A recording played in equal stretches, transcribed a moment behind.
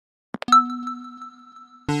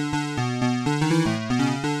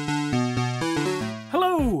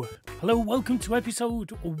Hello, welcome to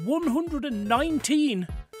episode 119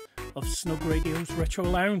 of Snugradio's Retro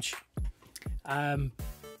Lounge.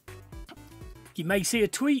 You may see a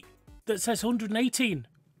tweet that says 118,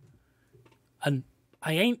 and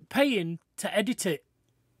I ain't paying to edit it,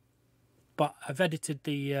 but I've edited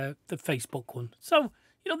the Facebook one. So,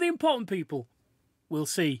 you know, the important people will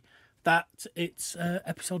see that it's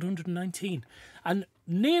episode 119. And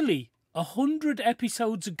nearly 100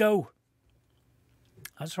 episodes ago,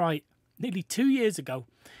 that's right, nearly 2 years ago,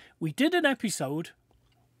 we did an episode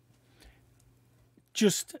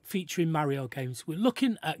just featuring Mario games. We're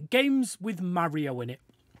looking at games with Mario in it.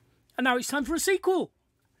 And now it's time for a sequel.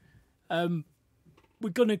 We're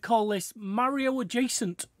going to call this Mario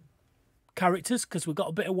Adjacent Characters, because we've got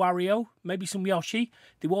a bit of Wario, maybe some Yoshi.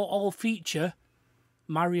 They won't all feature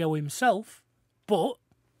Mario himself, but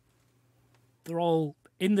they're all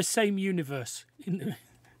in the same universe, in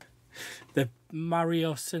the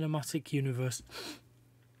Mario Cinematic Universe.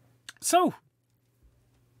 So,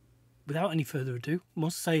 without any further ado,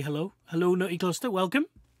 must say hello. Hello, Nutty Cluster, welcome.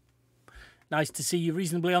 Nice to see you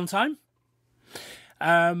reasonably on time.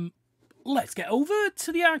 Let's get over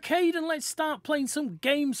to the arcade and let's start playing some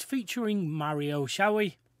games featuring Mario, shall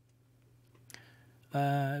we?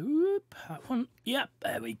 That one. Yep,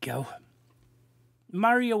 there we go.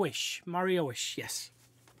 Mario-ish, yes.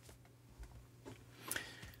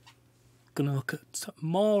 Gonna look at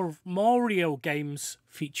more Mario games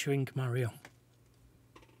featuring Mario.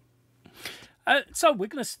 So we're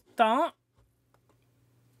gonna start.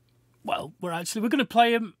 Well, we're gonna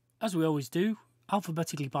play them as we always do,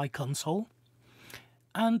 alphabetically by console,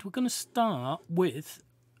 and we're gonna start with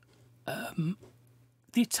the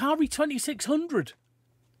Atari 2600.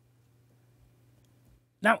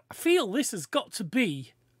 Now, I feel this has got to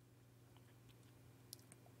be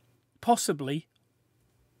possibly,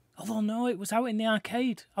 although no, it was out in the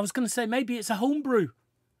arcade. I was going to say maybe it's a homebrew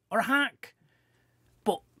or a hack.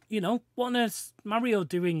 But, you know, what is Mario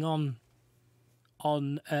doing on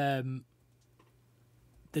the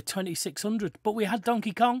 2600? But we had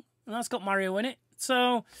Donkey Kong, and that's got Mario in it.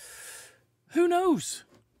 So, who knows?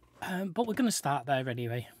 But we're going to start there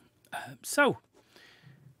anyway. So,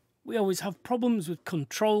 we always have problems with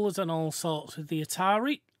controllers and all sorts with the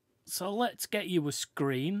Atari. So let's get you a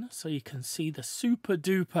screen so you can see the super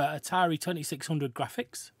duper Atari 2600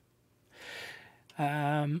 graphics.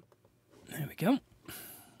 There we go.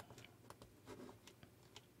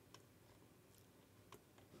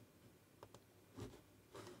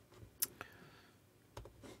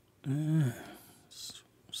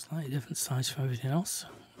 Slightly different size from everything else.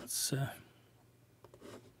 Let's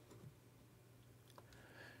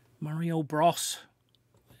Mario Bros.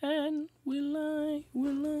 And will I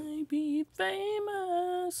be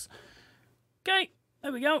famous? Okay,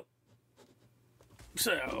 there we go.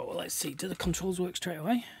 So, let's see, do the controls work straight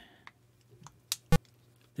away?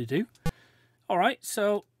 They do. Alright,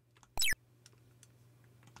 so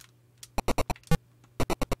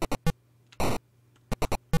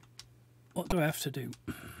what do I have to do?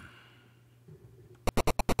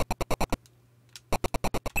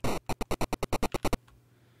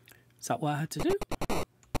 Is that what I had to do?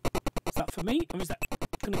 Is that for me, or is that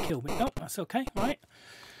going to kill me? No, that's okay, right.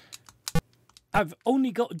 I've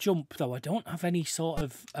only got a jump, though. I don't have any sort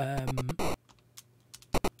of... and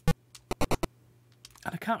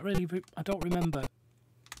I can't really... I don't remember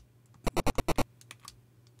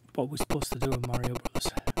what we're supposed to do in Mario Bros.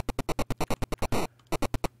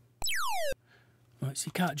 Right, so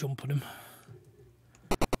you can't jump on him.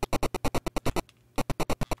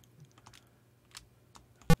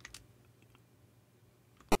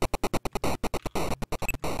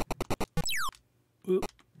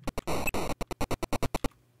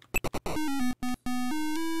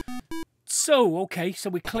 So, okay, so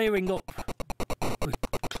we're clearing up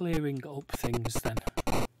things then.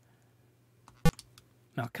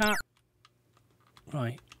 Now I can't,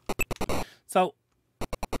 right, so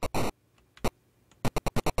I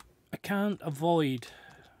can't avoid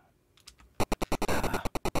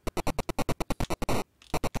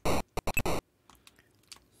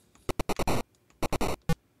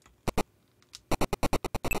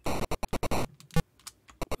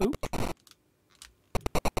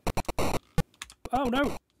oh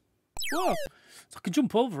no! Whoa! So I can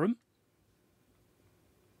jump over him.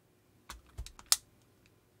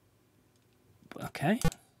 Okay.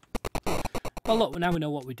 Well, look, now we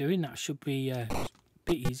know what we're doing. That should be a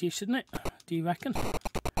bit easier, shouldn't it? Do you reckon?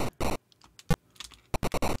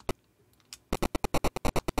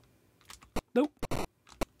 Nope.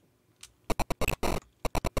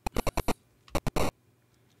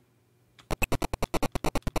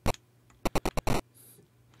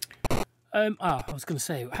 I was going to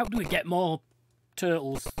say, how do we get more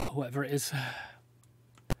turtles, or whatever it is?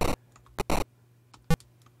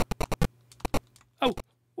 Oh,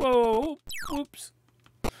 whoa, whoops.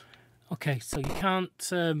 Okay, so you can't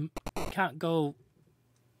go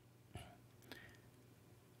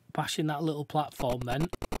bashing that little platform then,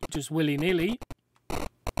 just willy-nilly.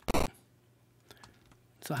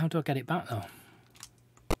 So how do I get it back though?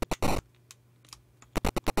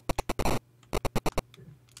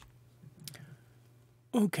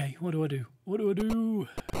 Okay, what do I do? What do I do?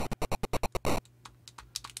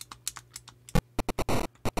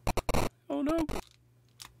 Oh no!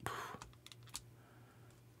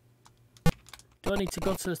 Do I need to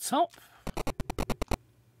go to the top?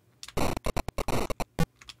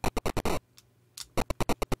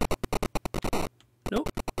 Nope.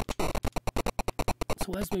 So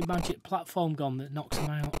where's my magic platform gone that knocks him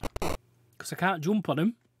out? Because I can't jump on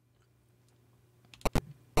him.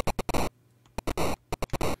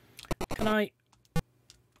 Can I?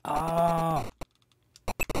 Ah!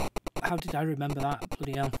 How did I remember that?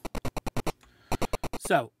 Bloody hell.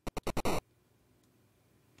 So.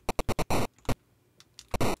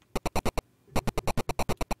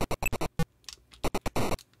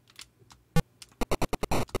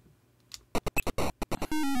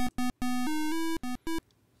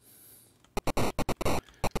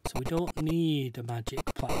 So we don't need a magic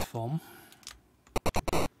platform.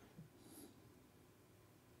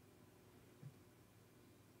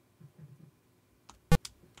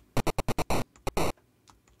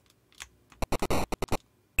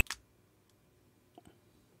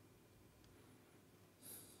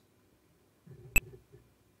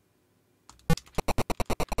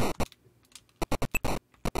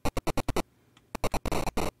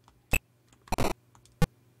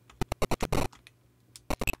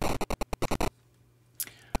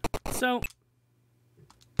 So,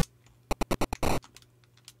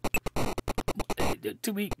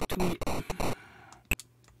 do we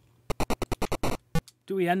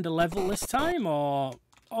end a level this time, or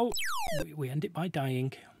oh, we end it by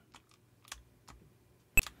dying?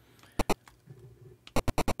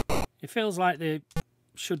 It feels like there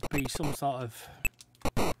should be some sort of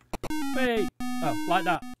wait, oh, like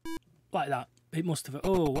that, like that. It must have.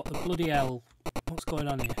 Oh, what the bloody hell? What's going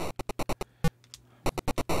on here?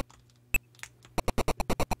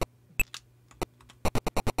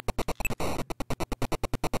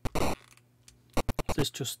 This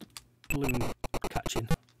just balloon catching.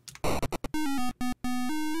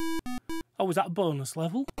 Oh, was that a bonus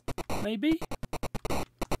level? Maybe?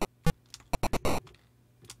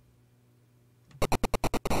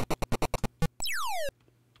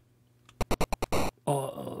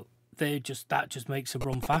 Oh, that just makes them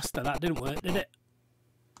run faster. That didn't work, did it?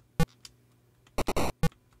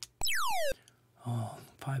 Oh,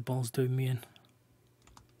 fireball's doing me in.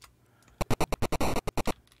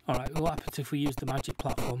 Alright, what happens if we use the magic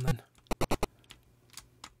platform then?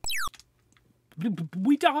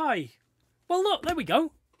 We die! Well look, there we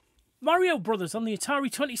go. Mario Brothers on the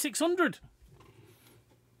Atari 2600.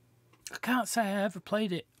 I can't say I ever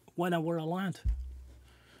played it when I were a lad.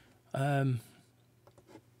 But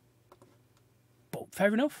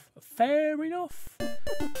fair enough. Fair enough.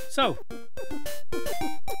 So,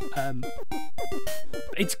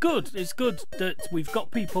 it's good. It's good that we've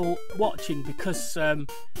got people watching because I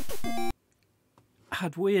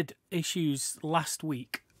had weird issues last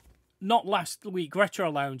week. Not last week,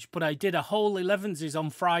 Retro Lounge, but I did a whole 11s on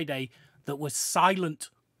Friday that was silent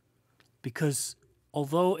because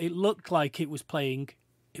although it looked like it was playing,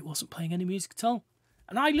 it wasn't playing any music at all.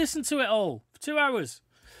 And I listened to it all for 2 hours.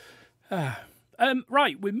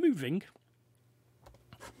 Right, we're moving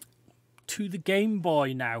to the Game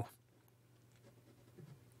Boy now.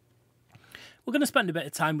 We're going to spend a bit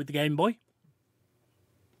of time with the Game Boy.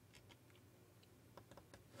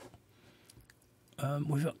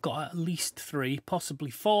 We've got at least 3,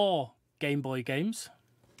 possibly 4 Game Boy games.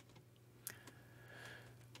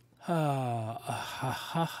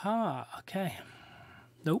 Okay.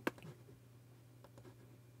 Nope.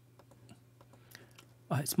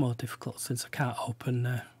 Oh, it's more difficult since I can't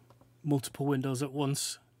open multiple windows at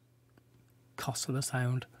once. Cost of the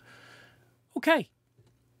sound. Okay.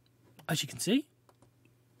 As you can see,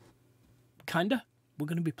 kinda, we're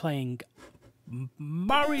going to be playing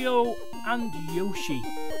Mario and Yoshi.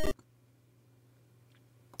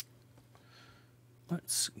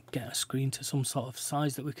 Let's get a screen to some sort of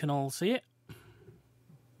size that we can all see it.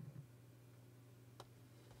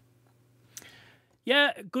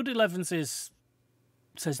 Yeah, good 11s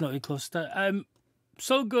says Naughty Cluster.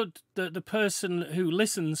 So good that the person who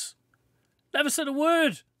listens never said a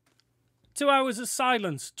word. 2 hours of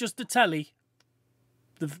silence, just the telly,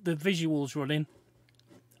 the visuals running,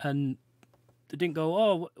 and they didn't go,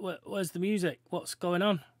 oh, where's the music? What's going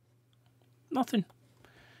on? Nothing.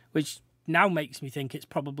 Which now makes me think it's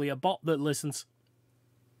probably a bot that listens.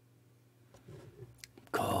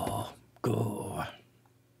 Go.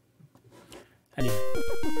 Anyway.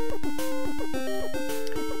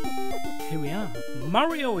 Here we are.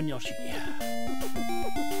 Mario and Yoshi.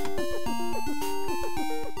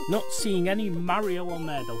 Not seeing any Mario on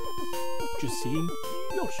there though. Just seeing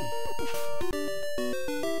Yoshi.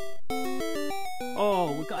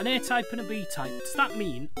 Oh, we've got an A-type and a B-type. Does that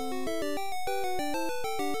mean... I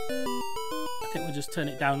think we'll just turn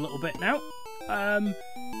it down a little bit now.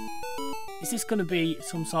 Is this going to be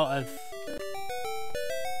some sort of...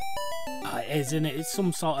 it is, isn't it? It's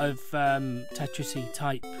some sort of Tetris-y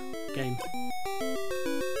type game.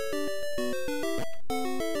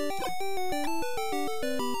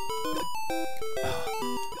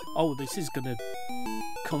 Oh, this is going to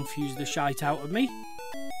confuse the shite out of me.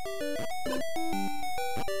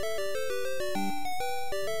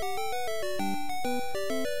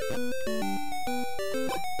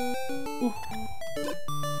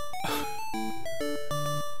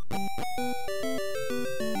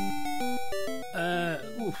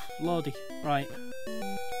 Lordy. Right.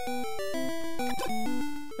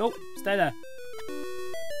 Oh, stay there.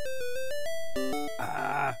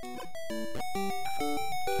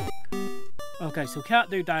 Okay, so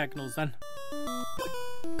can't do diagonals then.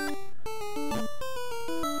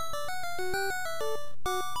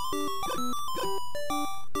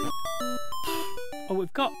 Oh,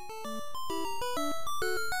 we've got...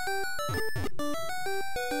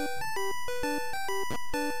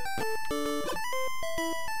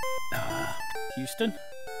 Houston.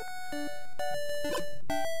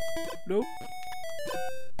 Nope.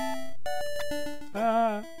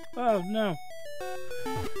 Oh no.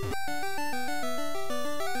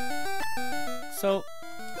 So.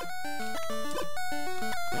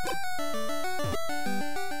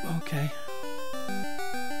 Okay.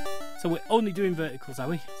 So we're only doing verticals, are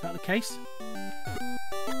we? Is that the case?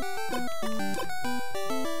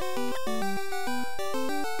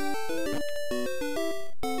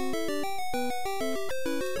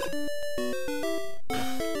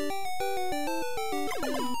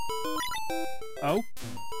 Oh.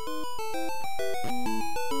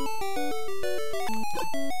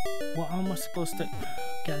 How am I supposed to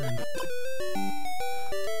get them?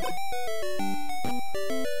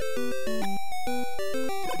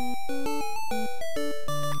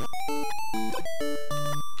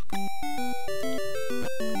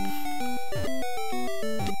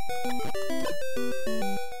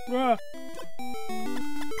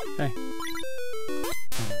 Okay.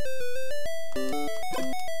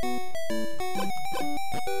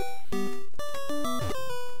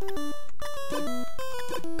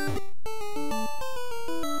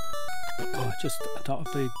 I don't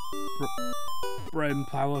have the brain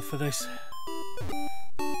power for this.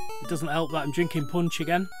 It doesn't help that I'm drinking punch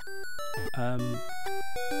again.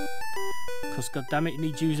 Because goddammit, it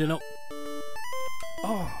needs using up.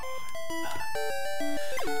 Oh.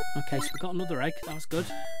 Okay, so we got another egg. That's good.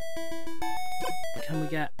 Can we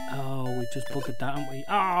get... Oh, we've just buggered that, haven't we?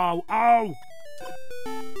 Oh! Oh!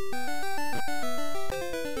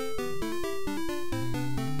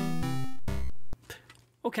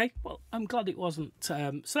 Okay, well, I'm glad it wasn't.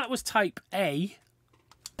 So that was type A.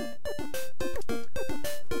 So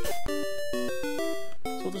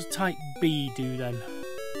what does type B do then?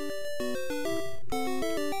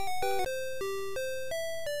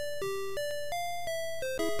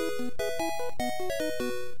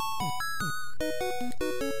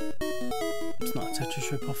 It's not a Tetris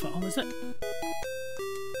rip-off at all, is it?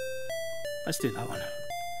 Let's do that one.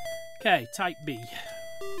 Okay, type B.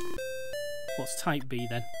 What's type B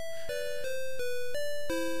then?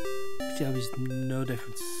 There is no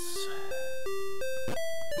difference.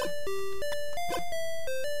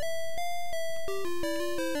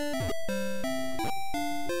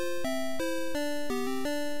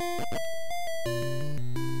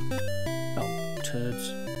 Oh,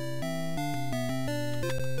 turds.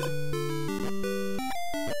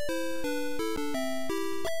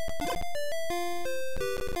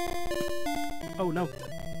 Oh no.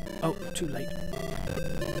 Oh, too late.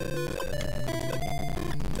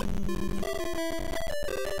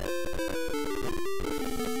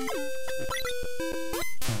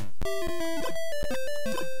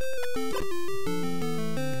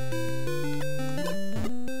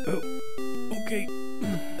 Oh, okay.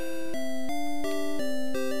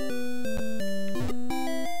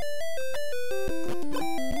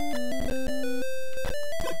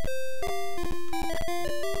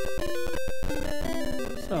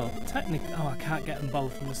 Oh, I can't get them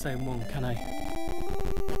both on the same one, can I?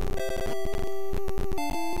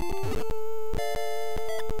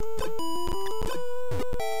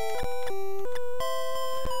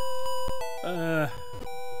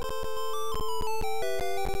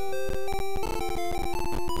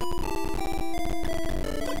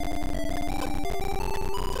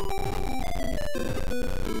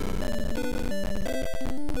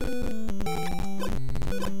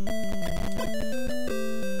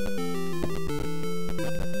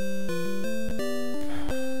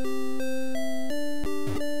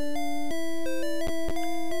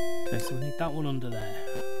 That one under there.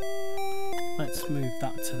 Let's move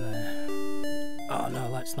that to there. Oh no,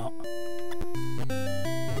 let's not.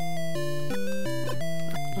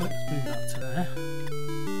 Let's move that to there.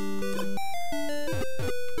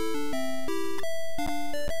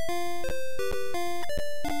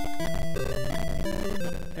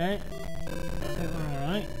 Okay. I think we're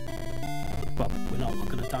alright. Well, we're not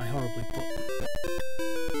going to die horribly, but...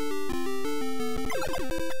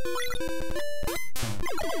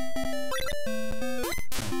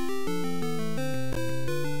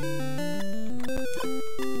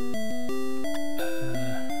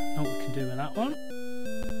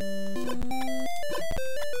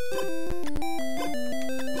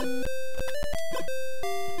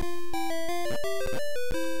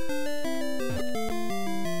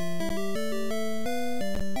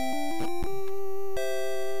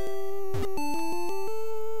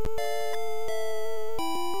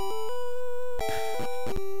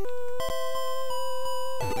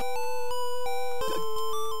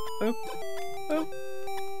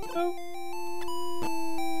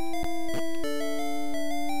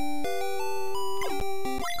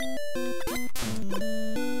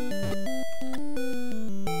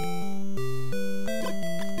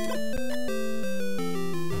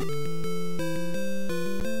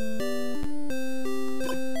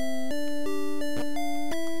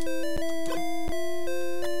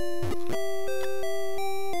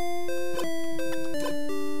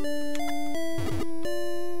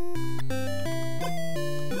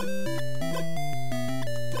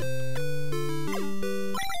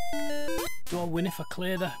 If I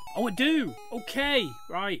clear the... Oh, I do! Okay,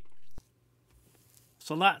 right.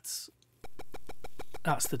 So that's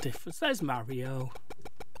the difference. There's Mario.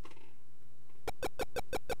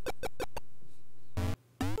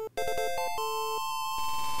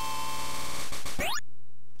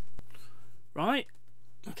 Right,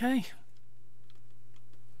 okay.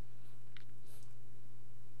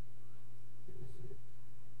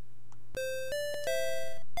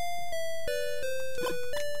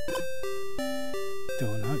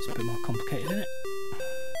 Oh no, it's a bit more complicated, isn't it?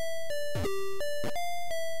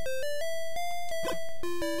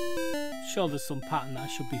 Sure, there's some pattern that I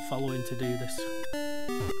should be following to do this.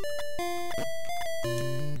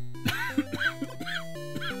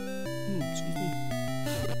 Excuse me.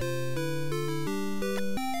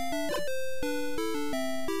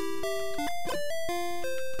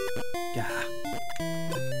 Yeah.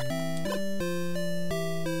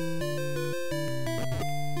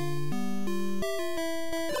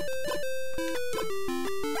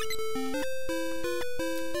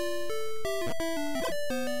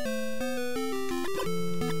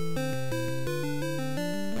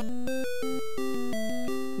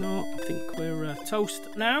 Toast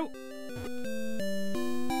now.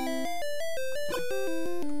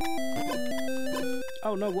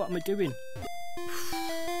 Oh no, what am I doing?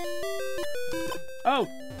 Oh!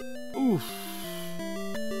 Oof.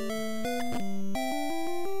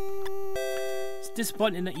 It's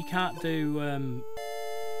disappointing that you can't do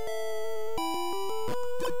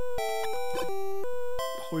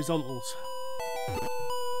horizontals.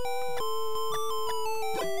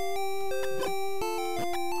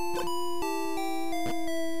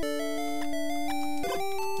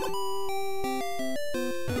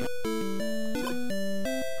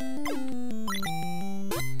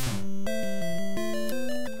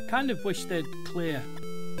 I kind of wish they'd clear.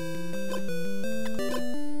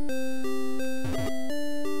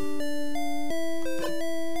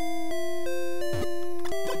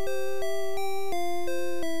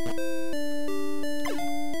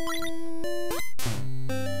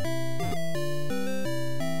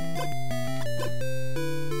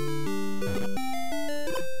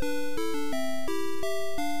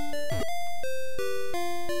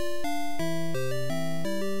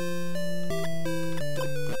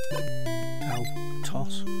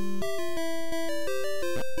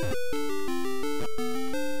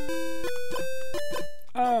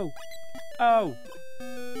 Oh!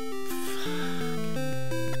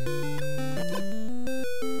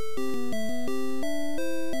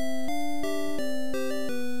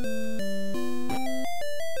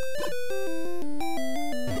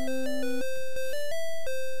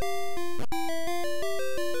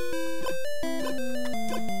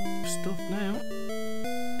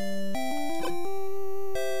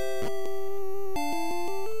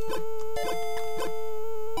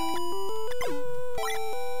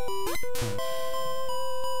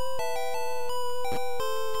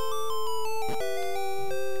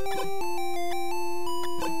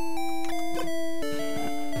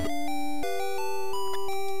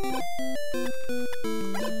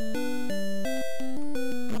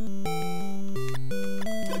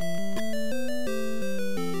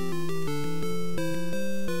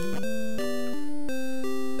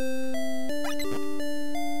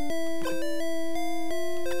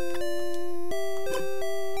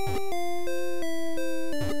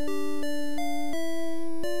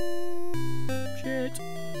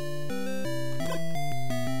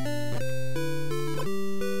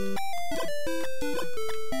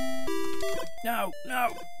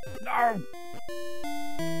 No!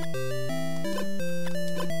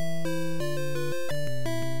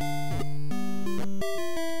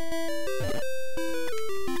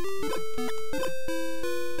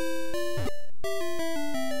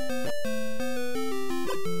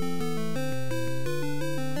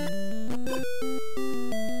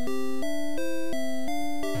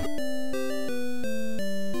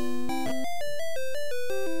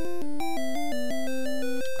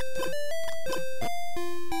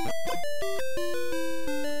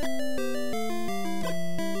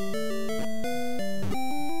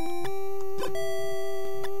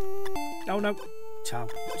 Oh no, Tal,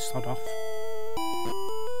 sod off.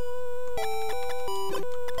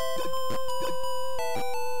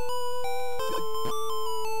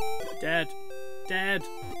 Dead, dead,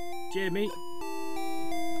 Jimmy.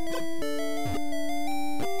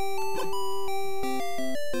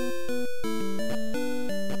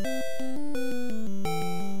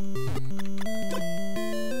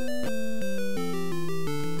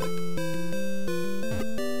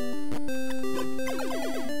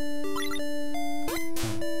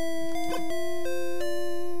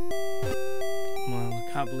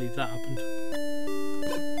 I can't believe that happened.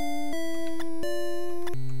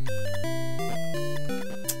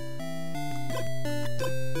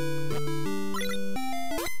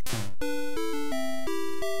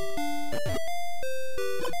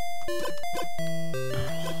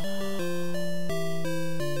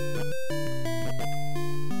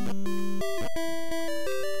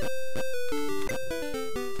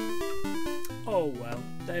 Oh well,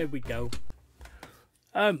 there we go.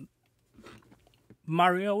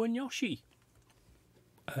 Mario and Yoshi.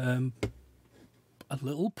 A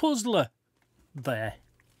little puzzler there.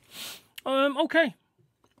 Okay.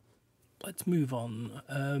 Let's move on.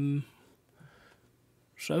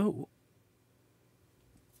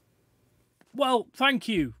 Well, thank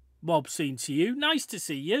you, Mob Scene to you. Nice to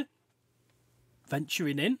see you.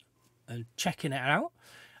 Venturing in and checking it out.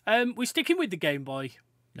 We're sticking with the Game Boy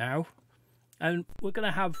now. And we're going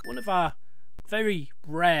to have one of our very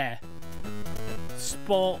rare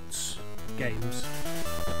sports games.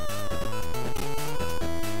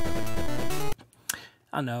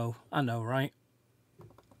 I know, right?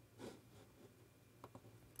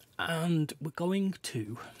 And we're going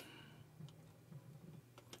to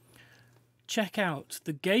check out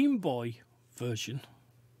the Game Boy version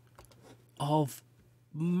of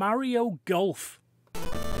Mario Golf.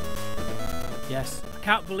 Yes, I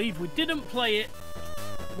can't believe we didn't play it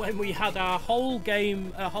when we had our whole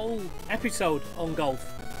game, a whole episode on golf.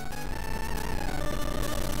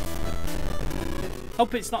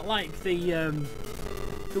 Hope it's not like the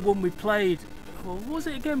one we played. Well, was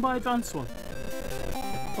it a Game Boy Advance one?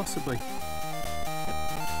 Possibly.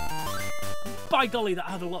 By golly, that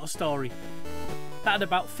had a lot of story. That had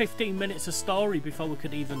about 15 minutes of story before we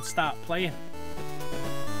could even start playing.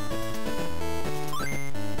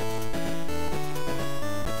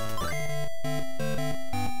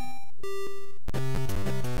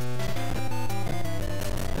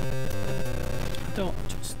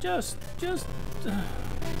 Just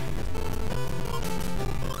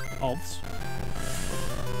odds.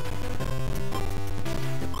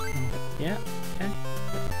 Yeah, okay.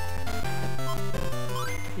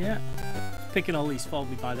 Yeah. Picking all these for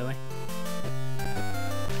me, by the way.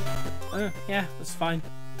 Yeah, that's fine.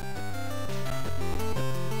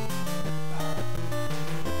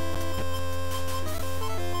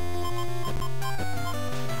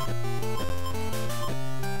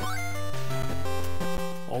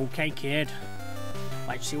 Okay, kid.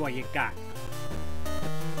 Let's see what you got.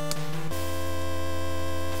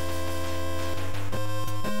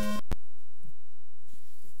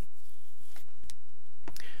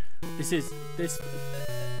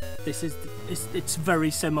 It's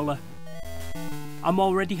very similar. I'm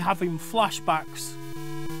already having flashbacks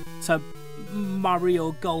to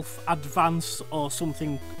Mario Golf Advance or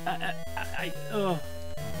something.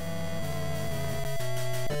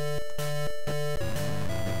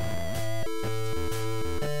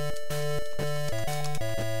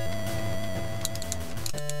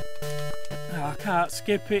 I can't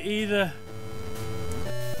skip it either.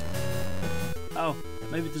 Oh,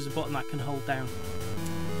 maybe there's a button I can hold down.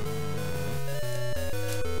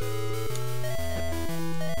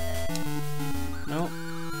 No,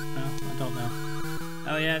 I don't know.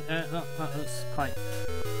 Oh yeah, that's quite.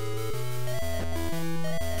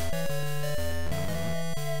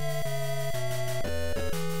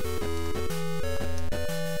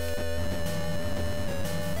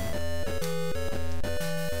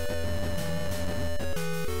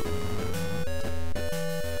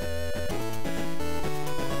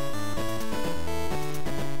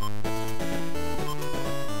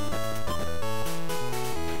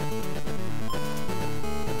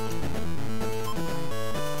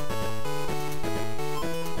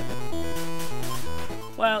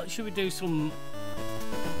 should we do some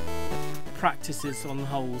practices on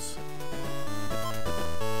holes?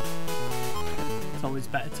 It's always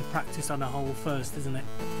better to practice on a hole first, isn't it?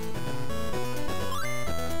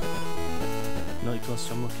 No, because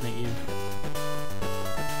I'm looking at you.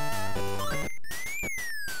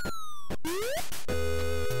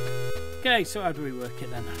 Okay, so how do we work it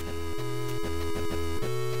then?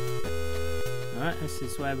 Alright, this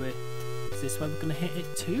is where we're gonna hit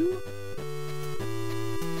it too?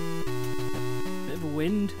 Bit of a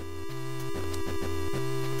wind.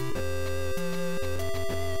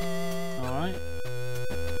 Alright.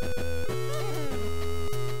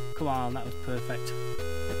 Come on, that was perfect.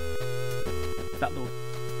 Is that the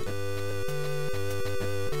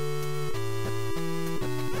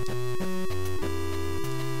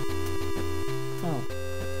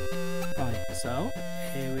So,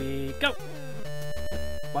 here we go.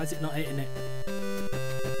 Why is it not hitting it?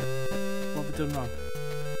 What have we done wrong?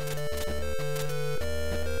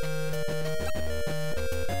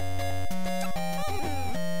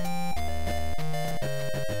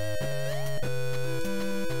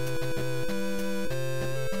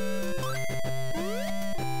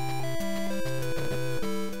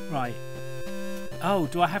 Right. Oh,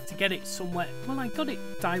 do I have to get it somewhere? Well, I got it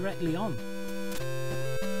directly on.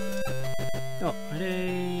 Oh,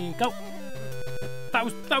 ready, go! That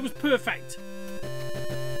was perfect.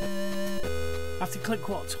 I have to click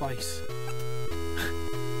what twice?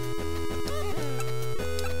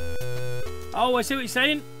 Oh, I see what you're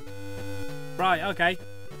saying. Right, okay.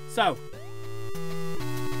 So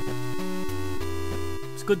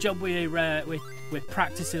it's a good job we're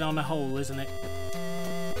practicing on a hole, isn't it?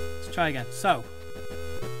 Let's try again. So,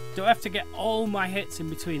 do I have to get all my hits in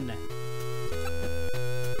between there?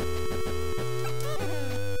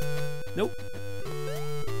 Nope.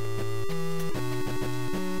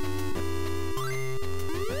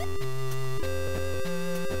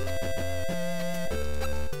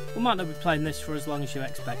 We might not be playing this for as long as you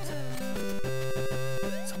expect. So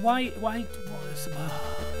why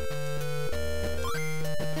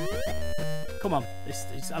come on,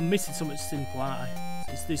 I'm missing something simple, aren't I?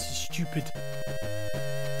 This is stupid.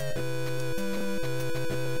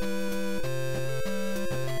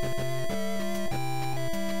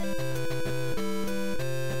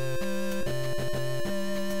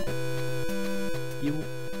 You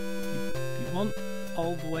want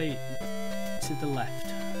all the way to the left,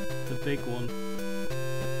 the big one,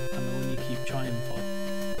 and the one you keep trying for.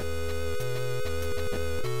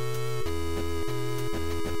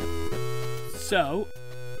 So,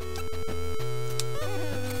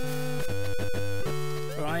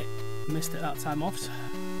 right, missed it that time off. So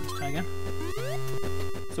let's try again.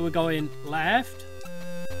 So we're going left.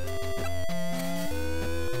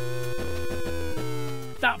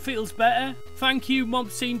 That feels better. Thank you,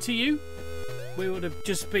 Mob Scene, to you. We would have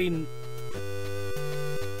just been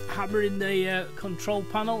hammering the control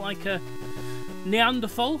panel like a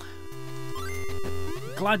Neanderthal.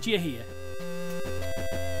 Glad you're here.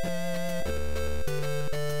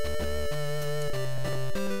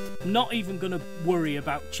 Not even gonna worry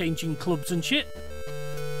about changing clubs and shit.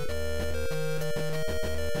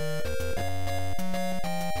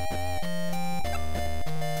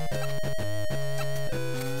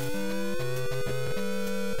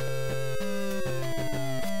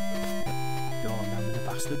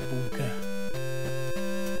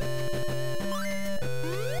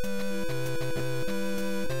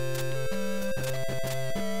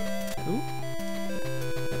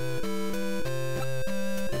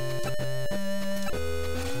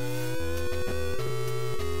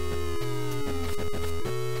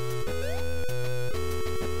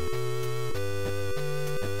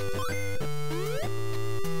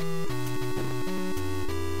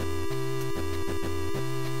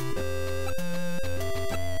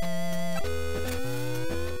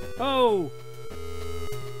 Oh!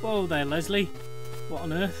 Whoa there, Leslie. What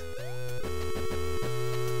on earth?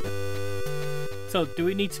 So, do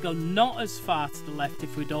we need to go not as far to the left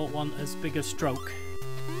if we don't want as big a stroke?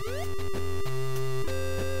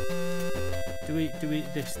 Do we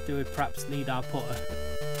perhaps need our putter?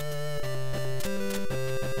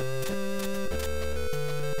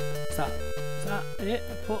 Is that it?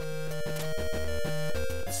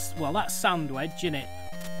 Well, that's sand wedge, isn't it?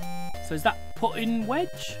 So is that putting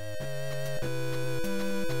wedge?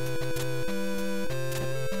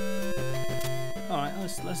 Alright,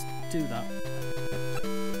 let's do that.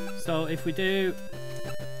 So if we do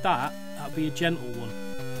that, that'll be a gentle one.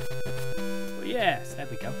 But yes, there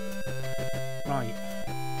we go. Right.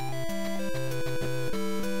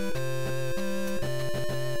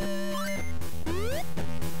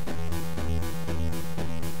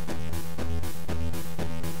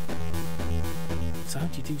 So how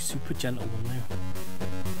do you do super gentle one now?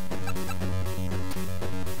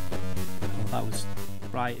 Oh, that was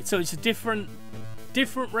right. So it's a different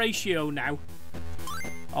ratio now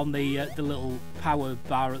on the little power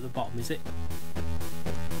bar at the bottom, is it?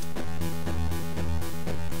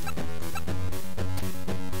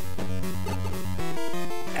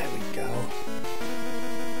 There we go.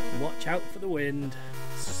 Watch out for the wind.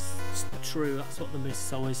 It's true, that's what the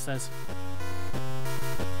mist always says.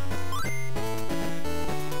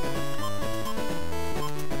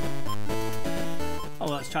 Oh,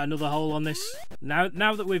 let's try another hole on this. Now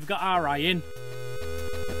that we've got our eye in.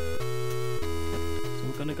 So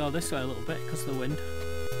we're going to go this way a little bit because of the wind.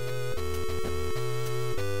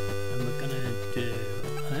 And we're going to do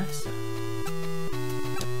this.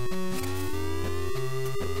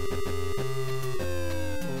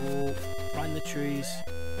 Oh, right in the trees.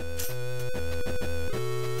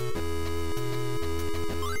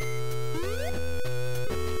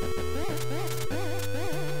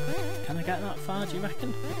 Can I get that far, do you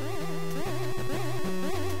reckon?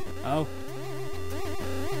 Oh.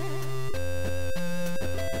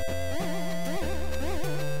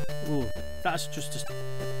 Ooh, that's just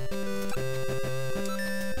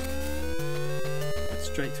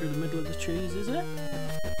straight through the middle of the trees, is it?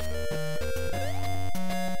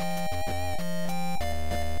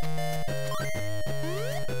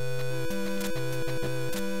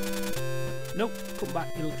 Nope, come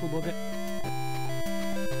back, you little bugger.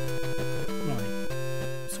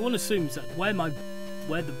 So one assumes that where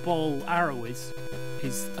the ball arrow is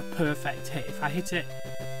a perfect hit. If I hit it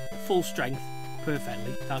full strength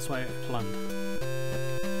perfectly, that's where it land.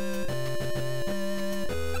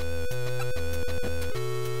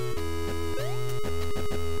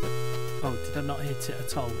 Oh, did I not hit it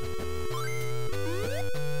at all?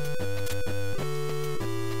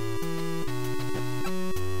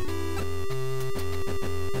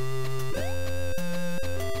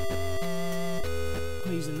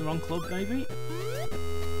 In the wrong club, maybe.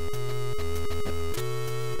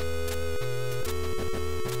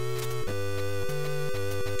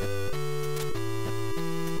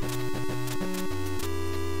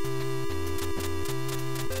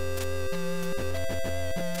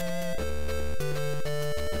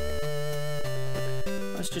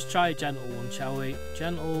 Let's just try a gentle one, shall we?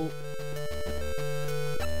 Gentle.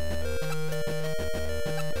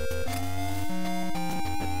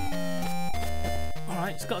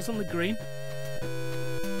 It's got us on the green.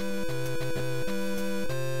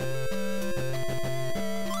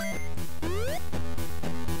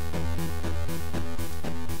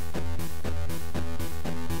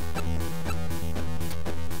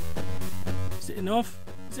 Is it enough?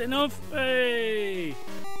 Is it enough? Hey!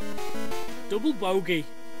 Double bogey.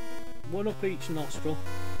 One up each nostril.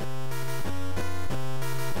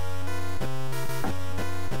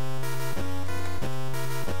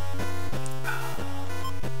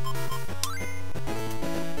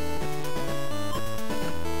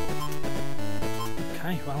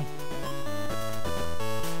 Well,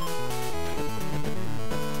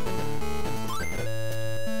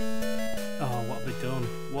 oh, what have I done?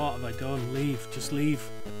 What have I done? Leave, just leave.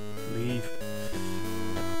 Leave.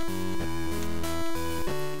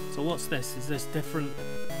 So what's this? Is this different?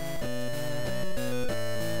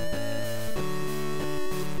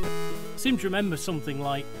 I seem to remember something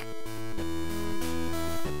like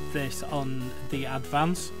this on the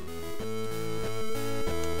Advance.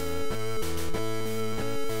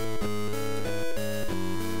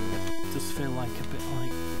 Feel like a bit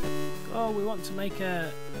like, oh, we want to make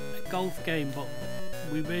a golf game, but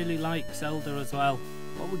we really like Zelda as well.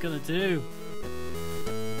 What are we gonna do?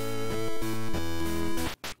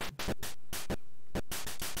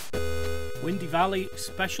 Windy Valley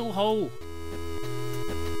special hole.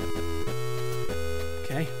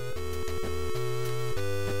 Okay.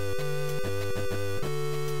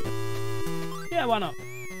 Yeah, why not?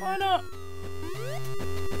 Why not?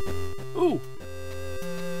 Ooh.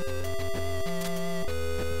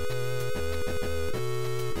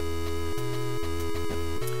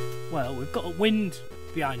 Well, we've got a wind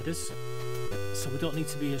behind us, so we don't need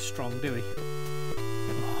to be as strong, do we?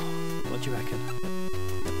 Oh, what do you reckon?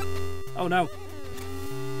 Oh no!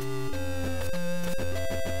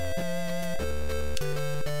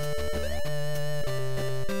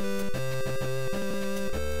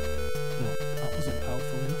 No, that wasn't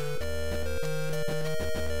powerful enough.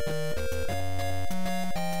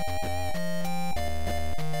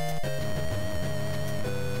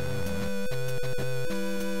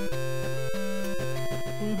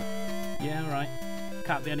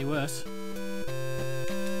 Can't be any worse.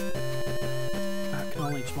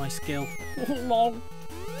 Acknowledge my skill. Oh, lol.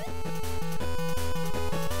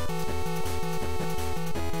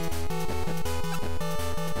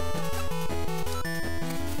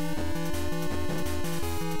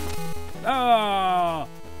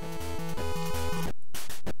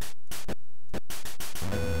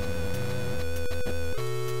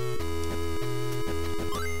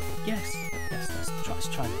 Yes, let's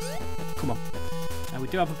try this. Come on. Now we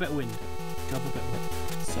do have a bit of wind.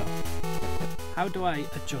 So, how do I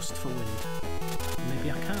adjust for wind?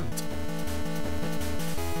 Maybe I can't.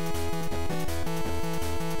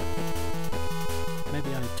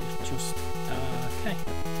 Maybe I just... okay.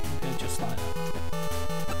 Maybe just like that.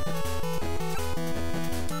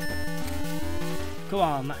 Go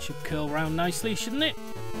on, that should curl round nicely, shouldn't it?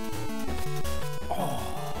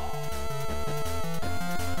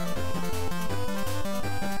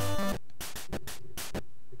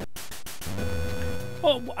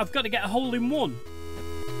 Oh, I've got to get a hole in one.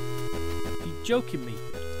 Are you joking me?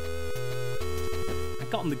 I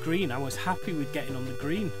got on the green. I was happy with getting on the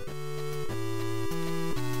green.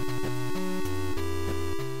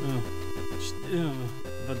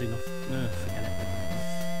 I've had enough. No, forget it.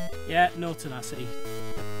 Yeah, no tenacity.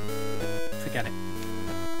 Forget it.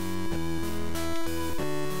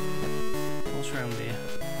 What's round here?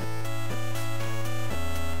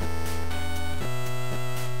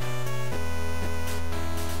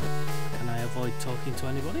 Can I avoid talking to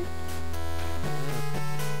anybody?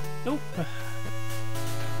 Nope.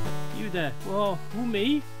 You there? Whoa, who,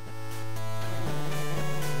 me?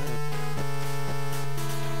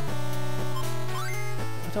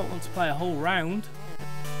 I don't want to play a whole round.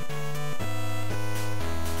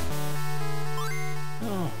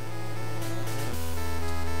 Oh.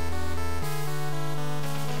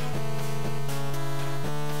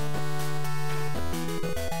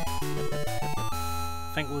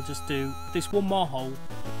 I think we'll just do this one more hole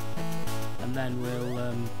and then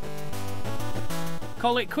we'll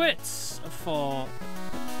call it quits for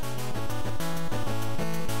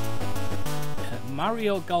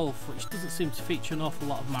Mario Golf, which doesn't seem to feature an awful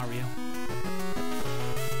lot of Mario.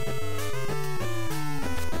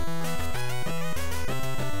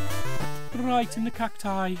 Right in the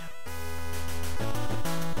cacti.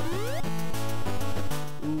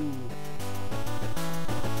 Ooh.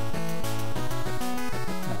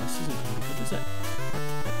 No, this isn't going to be good, is it?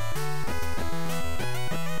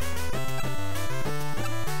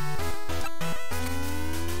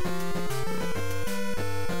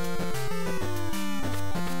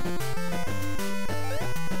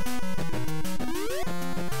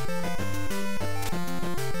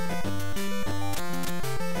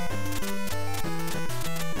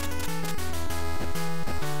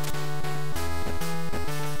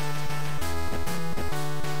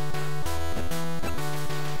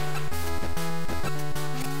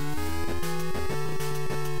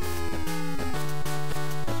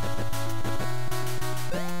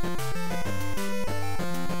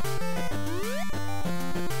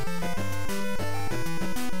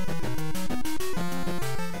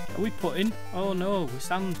 Are we putting? Oh no, we're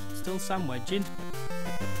still sandwedging.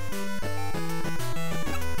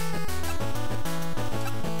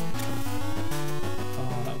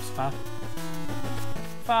 Oh, that was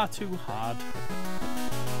far too hard.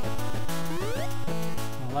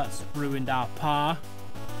 Well, that's ruined our par.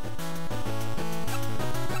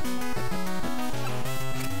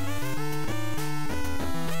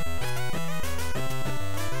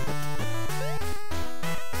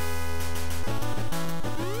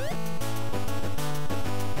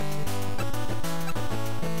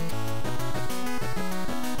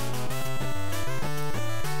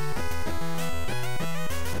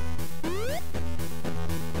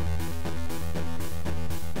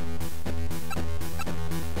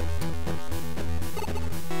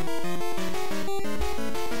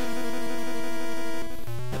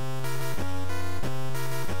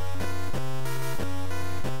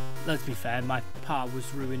 Let's be fair, my par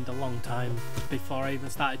was ruined a long time before I even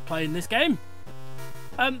started playing this game.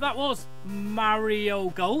 That was Mario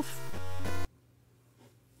Golf.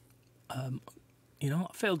 You know,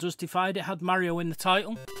 I feel justified. It had Mario in the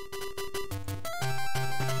title.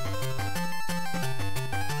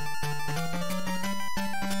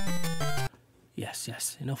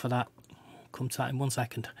 Yes, enough of that. Come to that in 1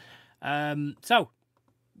 second. So,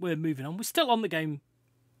 we're moving on. We're still on the Game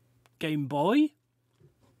Boy.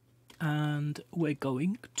 And we're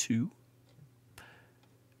going to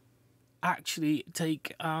actually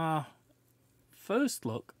take our first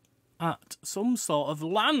look at some sort of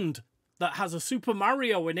land that has a Super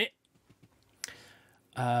Mario in it.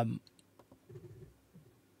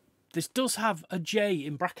 This does have a J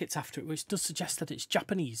in brackets after it, which does suggest that it's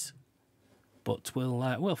Japanese. But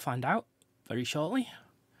we'll find out very shortly.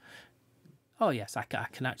 Oh yes, I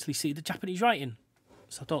can actually see the Japanese writing,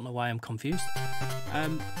 so I don't know why I'm confused.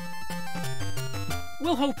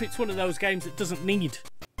 We'll hope it's one of those games that doesn't need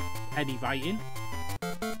any writing.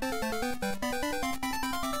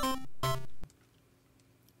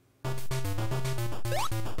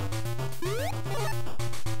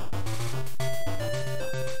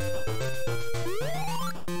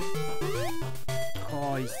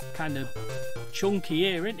 kind of chunky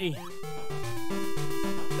here, isn't he?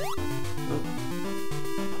 Oh,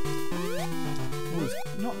 he's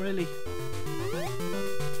not really.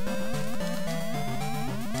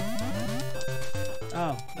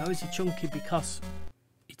 Oh, now is he chunky because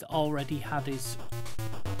he's already had his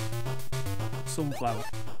sunflower?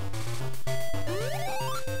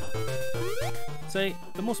 See,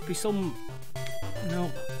 there must be some.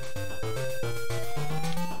 No.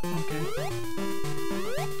 Okay.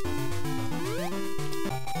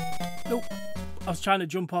 Nope. I was trying to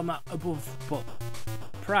jump on that above, but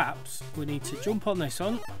perhaps we need to jump on this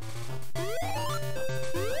one.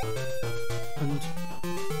 And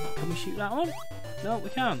can we shoot that one? No, we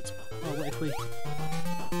can't. Oh, what if we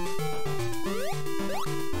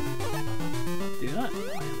do that?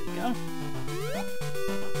 There we go.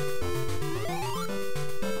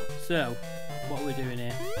 So, what are we doing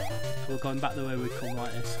here? We're going back the way we come,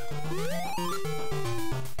 like this.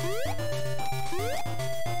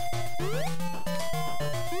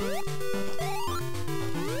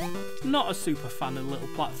 Not a super fan of little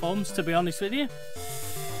platforms, to be honest with you.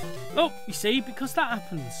 Oh, you see, because that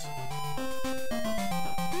happens.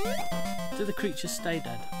 Do the creatures stay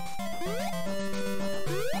dead?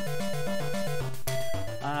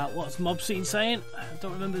 What's Mob Scene saying? I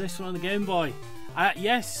don't remember this one on the Game Boy.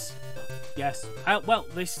 Yes. Yes. Well,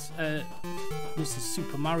 this is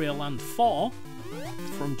Super Mario Land 4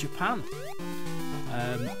 from Japan.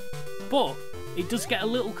 But it does get a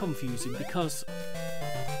little confusing because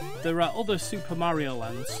there are other Super Mario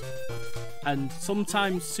Lands, and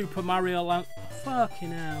sometimes Super Mario Land...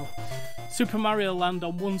 Fucking hell. Super Mario Land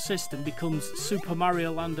on one system becomes Super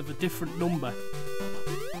Mario Land of a different number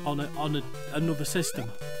on another system.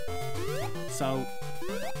 So,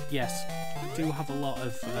 yes, I do have a lot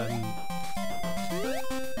of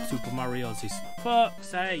Super Marios. Fuck's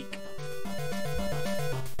sake.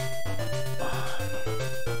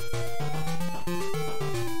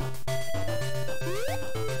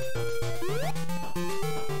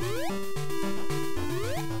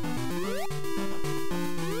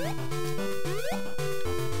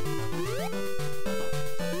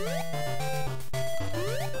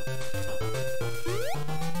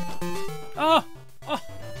 Oh! Oh!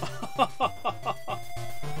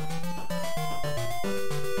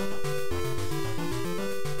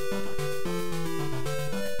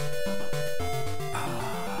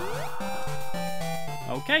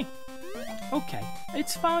 Okay. Okay.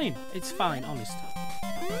 It's fine. It's fine, honest.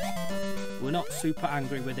 We're not super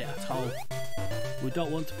angry with it at all. We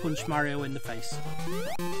don't want to punch Mario in the face.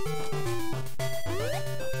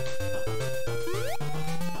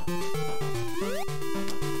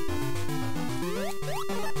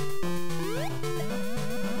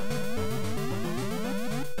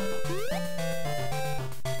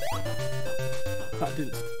 That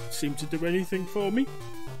didn't seem to do anything for me.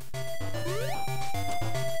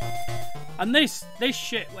 And this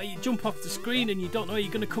shit where you jump off the screen and you don't know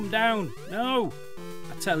you're going to come down. No.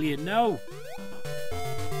 I tell you, no.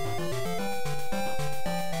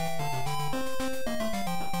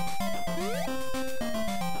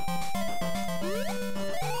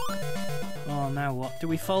 Oh, now what? Do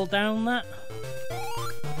we fall down that?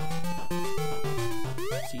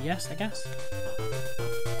 So yes, I guess.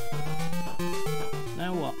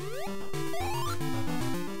 Now what?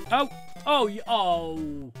 Oh! Oh!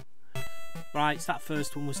 Oh! Right, so that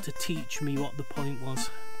first one was to teach me what the point was.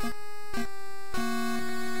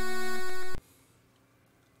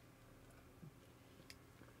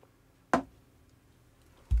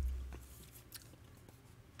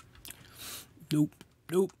 Nope.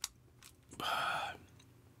 Nope.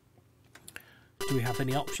 Do we have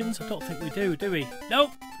any options? I don't think we do we?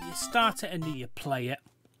 Nope. You start it and then you play it.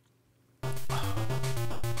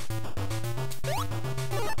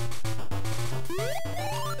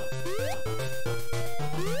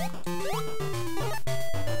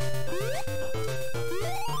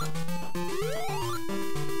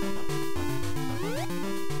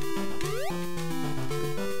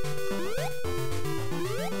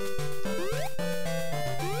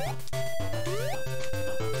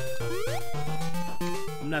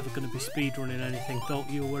 I'm never going to be speedrunning anything, don't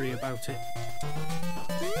you worry about it.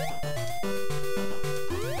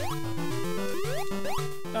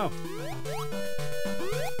 Oh.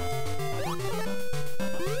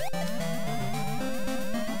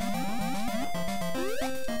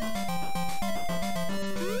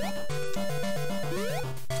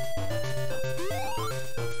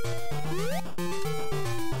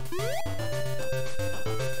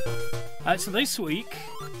 So this week,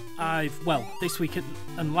 this week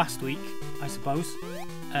and last week, I suppose,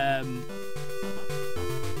 I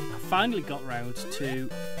finally got round to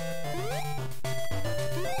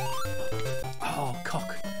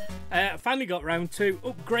finally got round to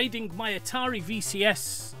upgrading my Atari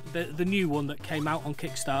VCS, the new one that came out on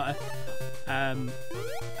Kickstarter. I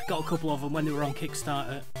got a couple of them when they were on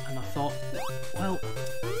Kickstarter, and I thought, well,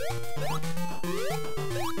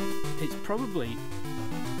 it's probably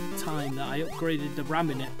time that I upgraded the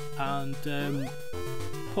RAM in it and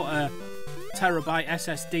put a terabyte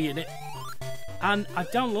SSD in it. And I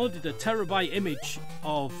downloaded a terabyte image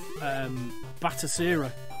of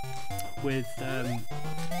Batasera with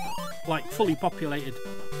like fully populated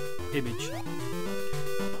image.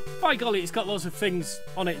 By golly, it's got loads of things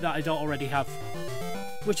on it that I don't already have,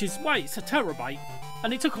 which is why it's a terabyte,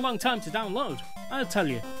 and it took a long time to download, I'll tell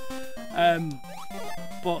you.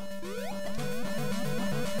 But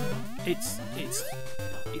it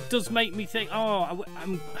does make me think, oh,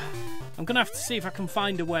 I'm gonna have to see if I can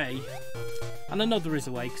find a way, and I know there is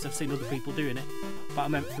a way because I've seen other people doing it, but I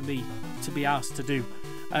meant for me to be asked to do,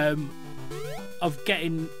 of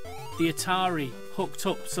getting the Atari hooked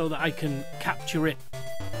up so that I can capture it,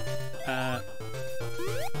 and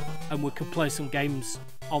we can play some games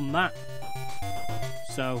on that.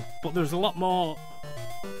 So, but there's a lot more.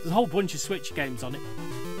 There's a whole bunch of Switch games on it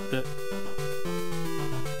that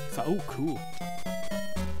it's like, oh, cool.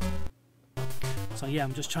 So yeah,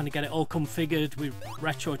 I'm just trying to get it all configured with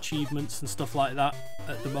retro achievements and stuff like that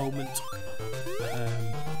at the moment.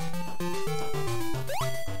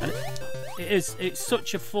 And it's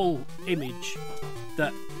such a full image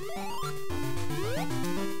that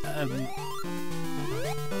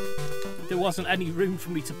there wasn't any room for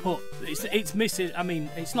me to put. It's missing. I mean,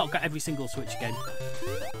 it's not got every single Switch game,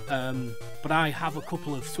 but I have a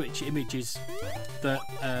couple of Switch images that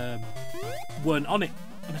weren't on it,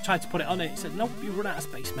 and I tried to put it on it. It said, "Nope, you run out of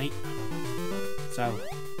space, mate." So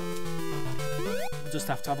I'll just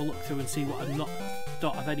have to have a look through and see what I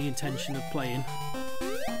don't have any intention of playing.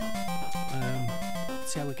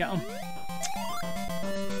 See how we get on.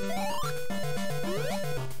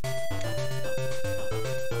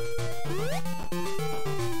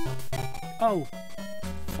 Oh,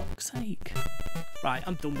 fuck's sake. Right,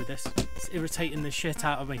 I'm done with this. It's irritating the shit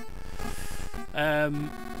out of me.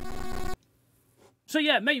 So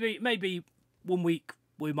yeah, maybe 1 week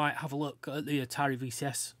we might have a look at the Atari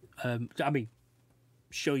VCS. I mean,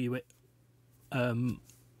 show you it. I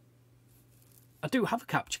do have a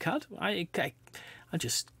capture card. I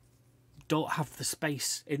just don't have the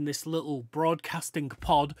space in this little broadcasting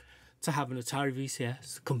pod to have an Atari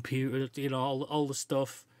VCS, computer, you know, all the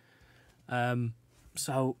stuff.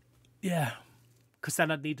 So yeah, because then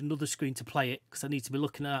I'd need another screen to play it, because I need to be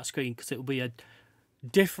looking at that screen, because it will be a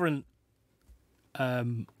different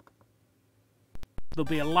there'll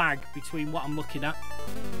be a lag between what I'm looking at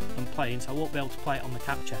and playing, so I won't be able to play it on the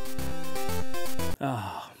capture.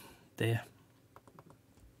 Oh dear,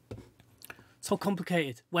 so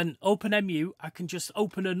complicated. When OpenMU, I can just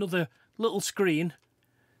open another little screen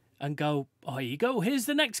and go, oh, here you go, here's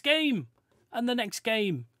the next game. And the next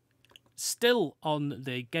game, still on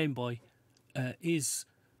the Game Boy, is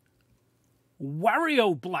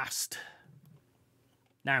Wario Blast.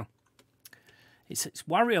 Now, it's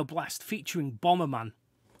Wario Blast featuring Bomberman,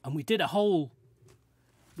 and we did a whole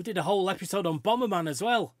episode on Bomberman as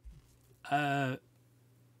well.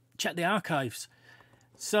 Check the archives.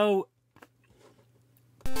 So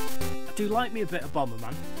I do like me a bit of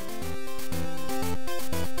Bomberman.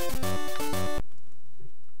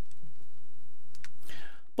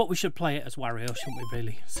 But we should play it as Wario, shouldn't we,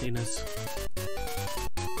 really? Seeing as...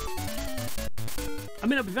 I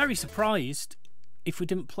mean, I'd be very surprised if we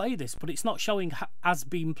didn't play this, but it's not showing as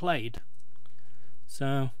being played.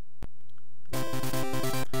 So...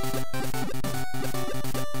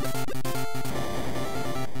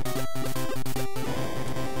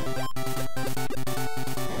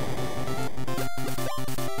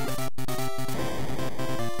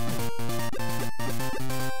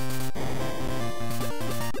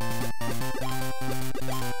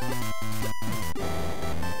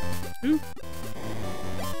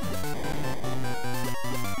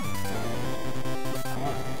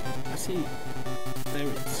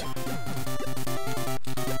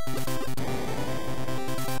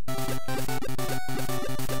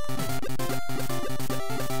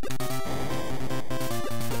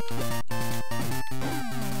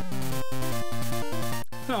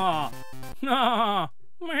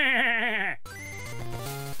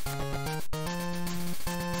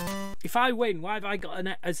 If I win, why have I got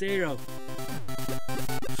a 0?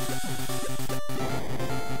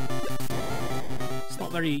 It's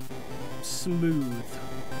not very smooth.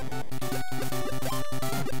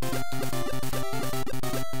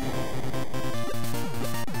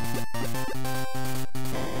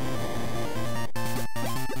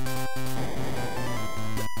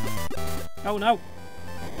 Oh no.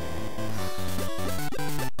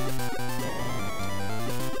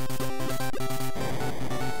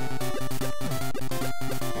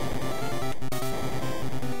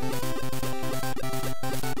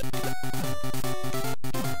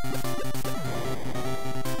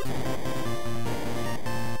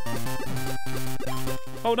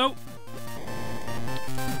 Oh no.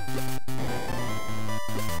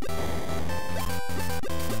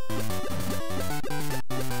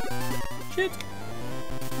 Shit.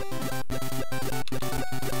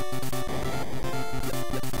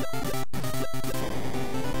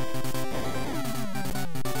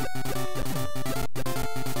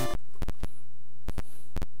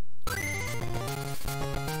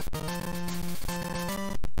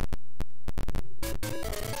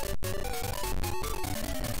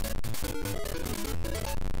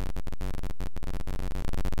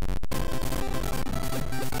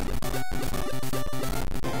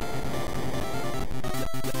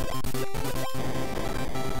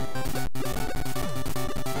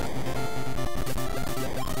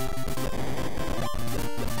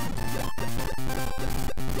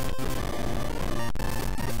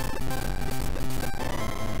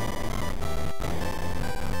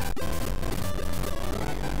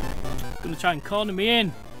 Gonna try and corner me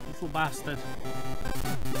in, little bastard.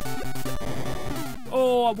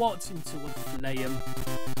 Oh, I walked into a flame.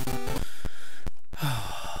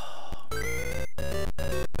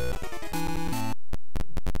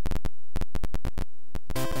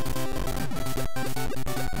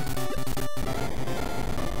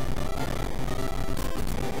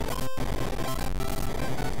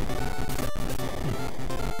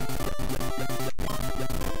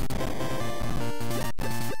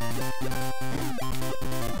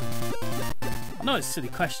 I know it's a silly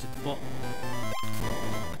question, but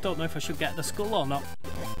I don't know if I should get the skull or not.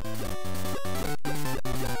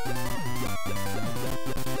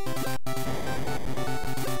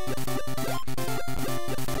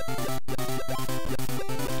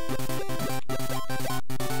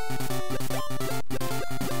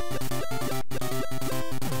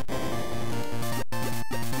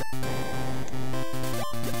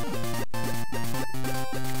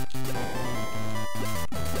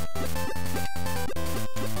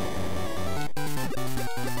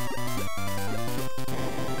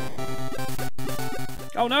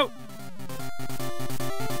 Oh no!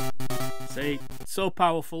 See, it's so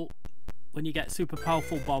powerful. When you get super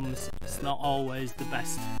powerful bombs, it's not always the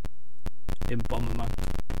best in Bomberman.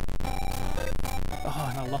 Oh,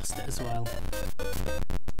 and I lost it as well.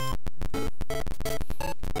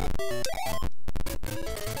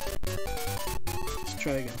 Let's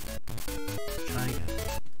try again. Try again.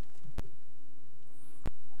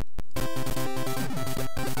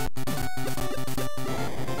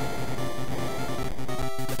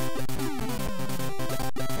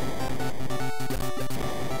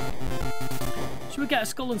 Should we get a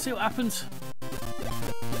skull and see what happens?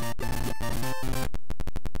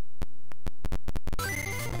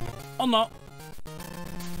 Or not?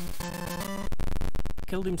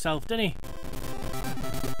 Killed himself, didn't he?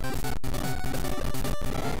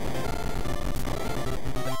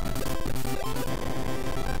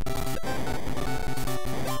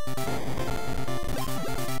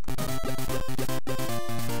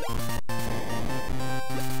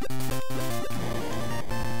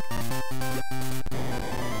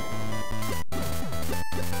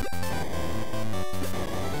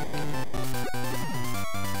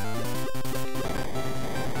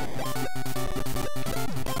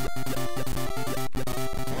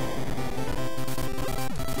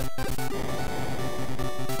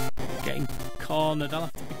 Getting cornered, I'll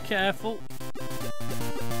have to be careful.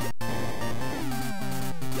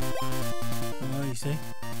 Oh, you see?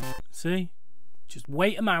 See? Just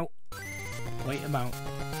wait him out. Wait him out.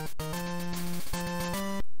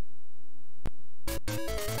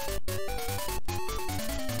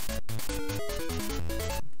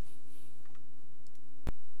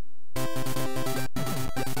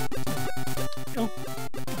 Oh.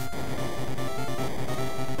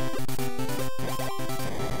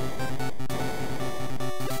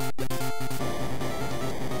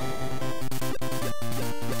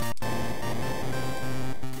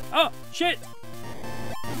 Oh, shit!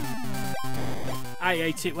 I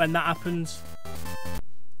hate it when that happens.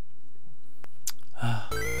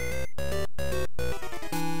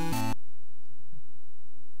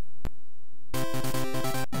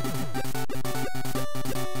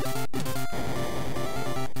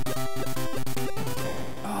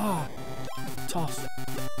 Oh, toss.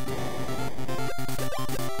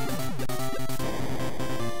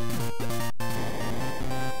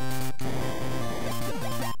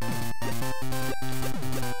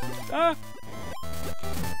 Ah!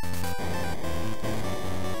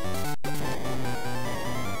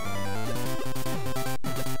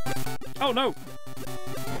 Oh no!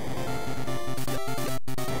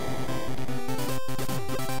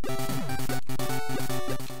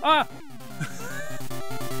 Ah!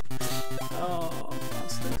 Oh,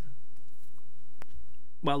 bastard.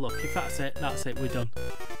 Well, look, if that's it, we're done.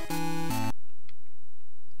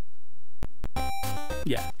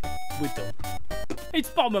 Yeah, we're done. It's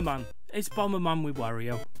Bomberman. It's Bomberman with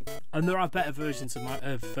Wario. And there are better versions of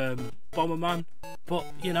Bomberman, but,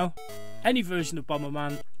 you know, any version of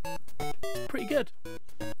Bomberman, pretty good.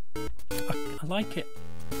 I like it.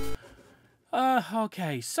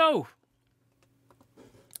 Okay, so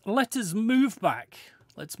let us move back.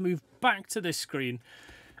 Let's move back to this screen.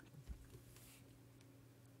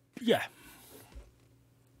 Yeah.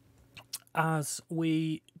 As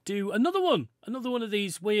we do another one of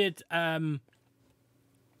these weird,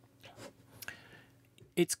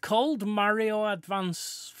 it's called Mario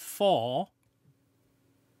Advance 4,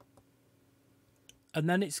 and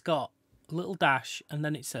then it's got a little dash, and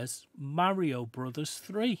then it says Mario Brothers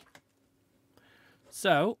 3.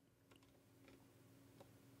 So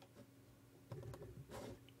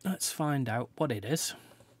let's find out what it is.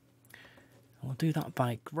 We'll do that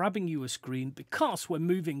by grabbing you a screen because we're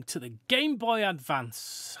moving to the Game Boy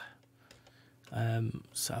Advance.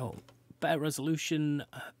 So better resolution,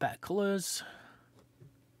 better colours,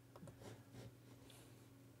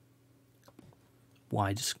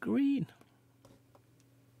 wider screen.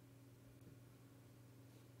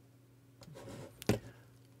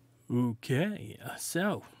 Okay,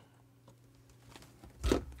 so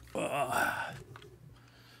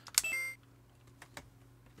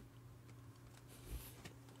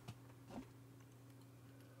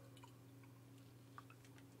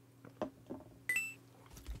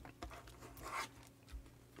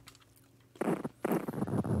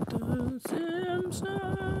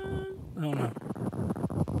oh no.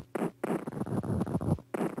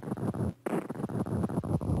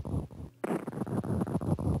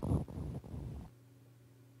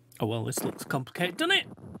 Oh well, this looks complicated, doesn't it?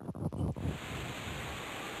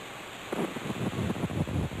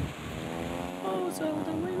 Oh,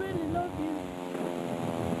 Zelda, we really love you.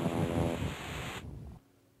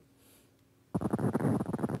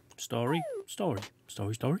 Story. Story.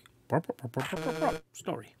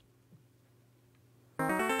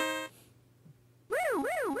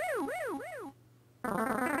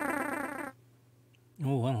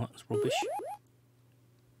 Oh well, that's rubbish.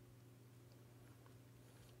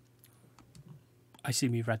 I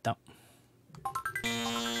assume you've read that.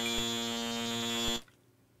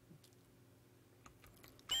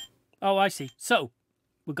 Oh, I see. So,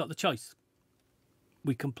 we've got the choice.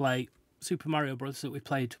 We can play Super Mario Bros. That we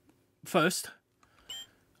played first,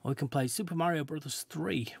 or we can play Super Mario Bros.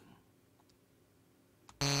 3.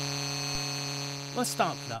 Let's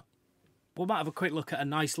start with that. We might have a quick look at a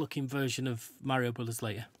nice looking version of Mario Bros.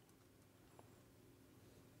 Later.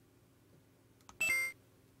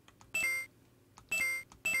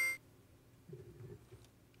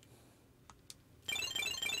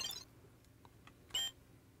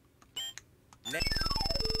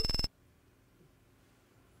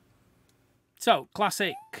 So,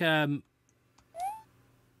 classic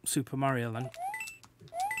Super Mario then.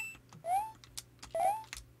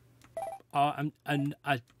 And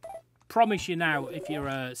I promise you now, if you're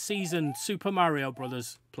a seasoned Super Mario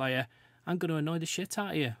Brothers player, I'm going to annoy the shit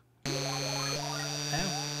out of you.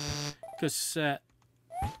 Because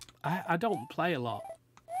I don't play a lot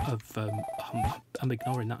of... I'm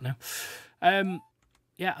ignoring that now.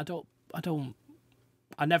 Yeah,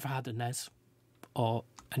 I never had a NES or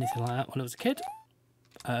anything like that when I was a kid.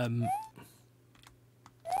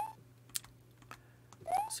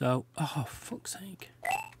 So, oh, fuck's sake.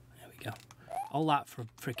 There we go. All that for a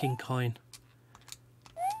freaking coin.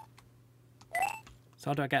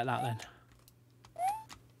 So how do I get that then?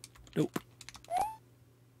 Nope.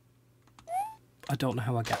 I don't know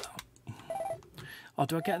how I get that. Or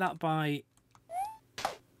do I get that by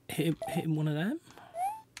hitting one of them?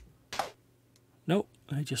 Nope.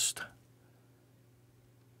 I just...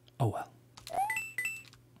 Oh well.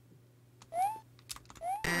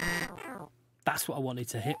 That's what I wanted,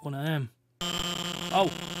 to hit one of them.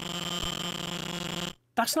 Oh.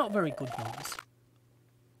 That's not very good noise. I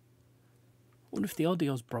wonder if the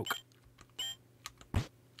audio's broke.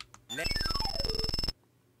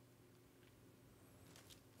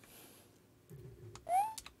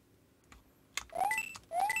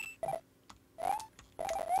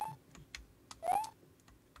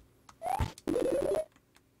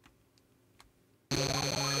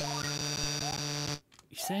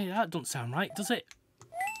 say, that doesn't sound right, does it?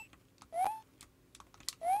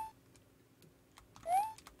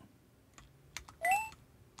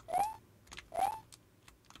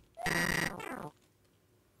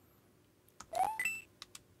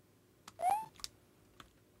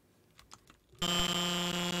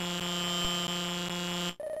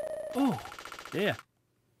 Oh, dear.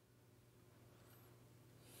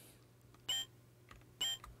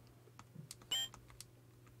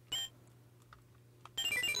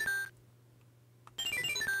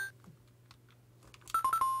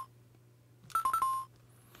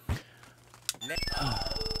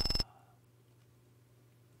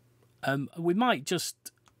 We might just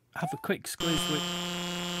have a quick squeeze with...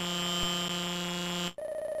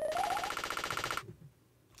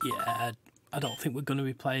 Yeah, I don't think we're going to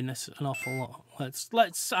be playing this an awful lot.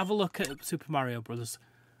 Let's have a look at Super Mario Brothers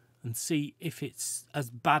and see if it's as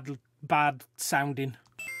bad sounding.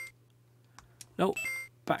 No,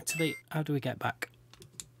 back to the... How do we get back?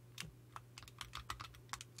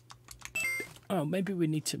 Oh, maybe we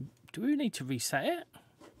need to... Do we need to reset it?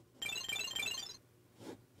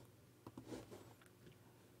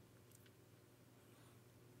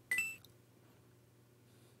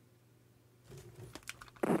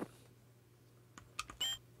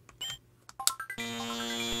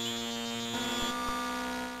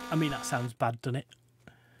 I mean, that sounds bad, doesn't it?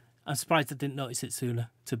 I'm surprised I didn't notice it sooner,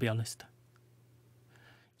 to be honest.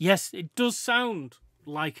 Yes, it does sound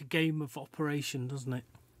like a game of Operation, doesn't it?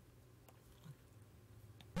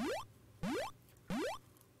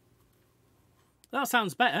 That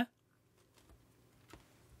sounds better.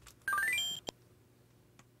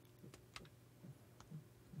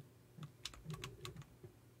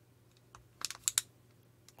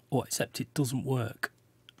 Oh, except it doesn't work.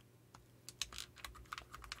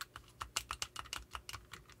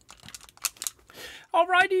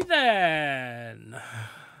 Alrighty then.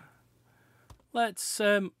 Let's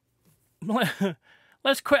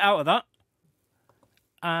let's quit out of that.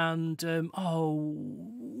 And oh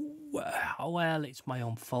well, it's my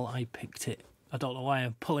own fault. I picked it. I don't know why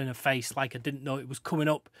I'm pulling a face like I didn't know it was coming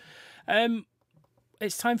up.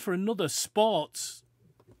 It's time for another sports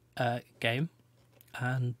game,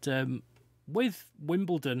 and with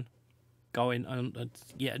Wimbledon going on.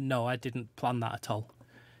 Yeah, no, I didn't plan that at all.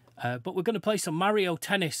 But we're going to play some Mario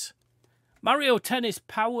Tennis. Mario Tennis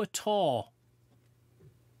Power Tour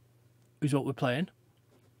is what we're playing.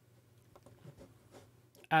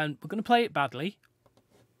 And we're going to play it badly,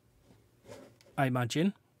 I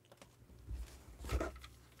imagine.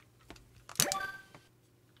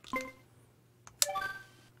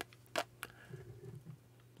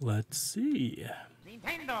 Let's see.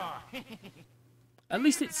 Nintendo. At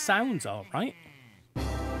least it sounds all right.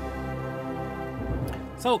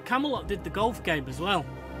 So, Camelot did the golf game as well.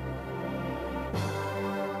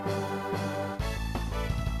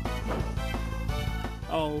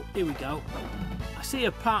 Oh, here we go. I see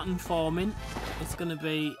a pattern forming. It's going to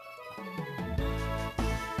be...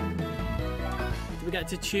 Do we get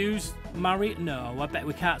to choose Mario? No, I bet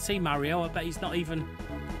we can't see Mario. I bet he's not even...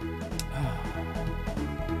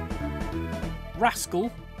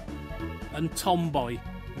 Rascal and Tomboy.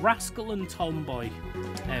 Rascal and Tomboy.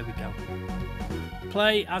 There we go.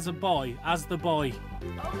 Play as a boy, as the boy.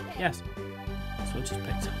 Okay. Yes. So I just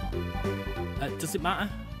picked. Does it matter?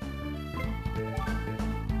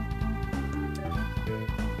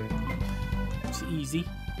 It's easy.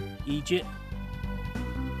 Egypt.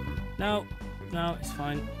 No, it's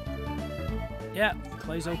fine. Yeah,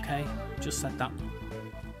 Clay's okay. Just said that.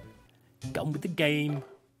 Get on with the game.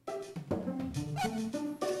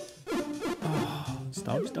 Oh,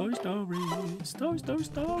 story.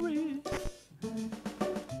 Story.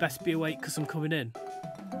 Best be awake because I'm coming in.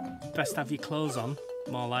 Best have your clothes on,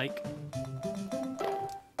 more like.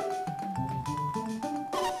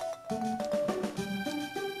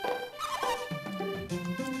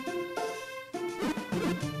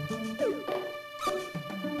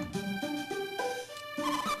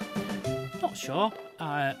 Not sure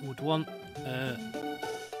I would want a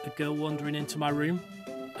girl wandering into my room.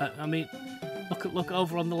 I mean, look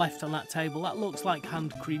over on the left on that table. That looks like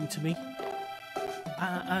hand cream to me.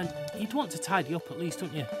 And you'd want to tidy up at least,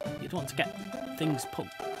 wouldn't you? You'd want to get things put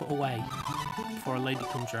away before a lady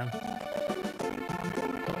comes round.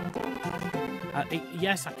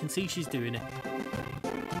 Yes, I can see she's doing it.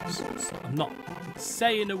 So I'm not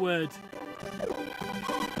saying a word.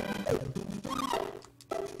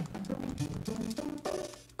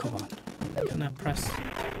 Come on. Can I press?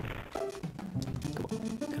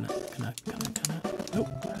 Come on. Can I? Nope.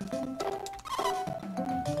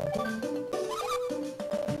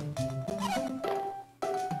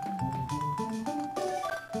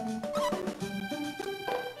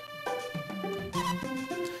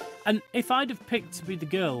 And if I'd have picked to be the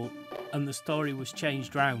girl and the story was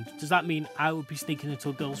changed round, does that mean I would be sneaking into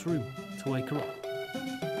a girl's room to wake her up?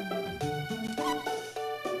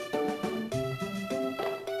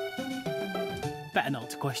 Better not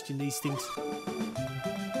to question these things.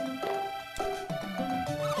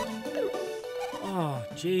 Oh,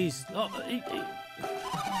 jeez.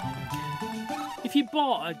 If you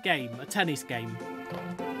bought a game, a tennis game,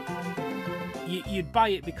 you'd buy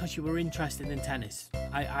it because you were interested in tennis,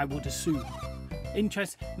 I would assume.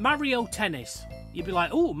 Mario Tennis. You'd be like,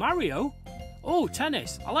 oh, Mario? Oh,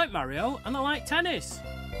 tennis. I like Mario and I like tennis.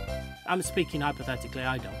 I'm speaking hypothetically,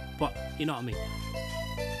 I don't, but you know what I mean.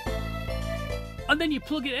 And then you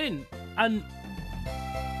plug it in, and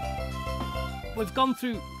we've gone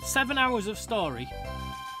through 7 hours of story,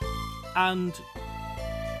 and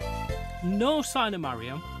no sign of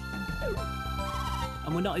Mario,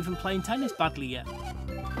 and we're not even playing tennis badly yet.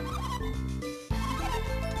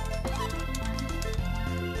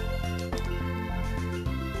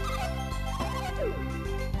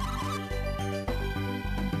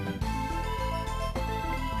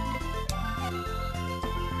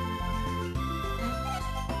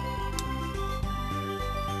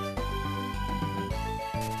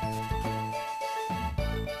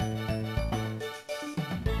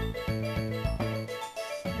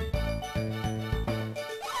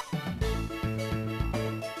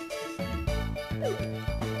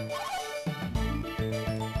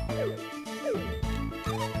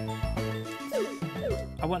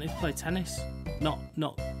 I wanted to play tennis, not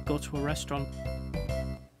go to a restaurant.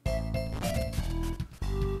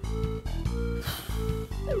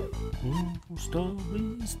 Story,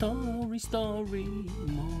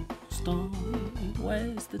 more story.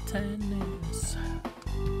 Where's the tennis?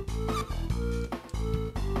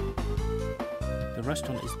 The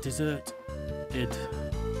restaurant is deserted.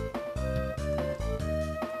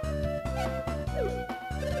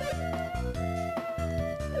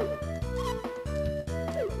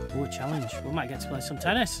 Oh, a challenge. We might get to play some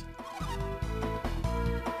tennis.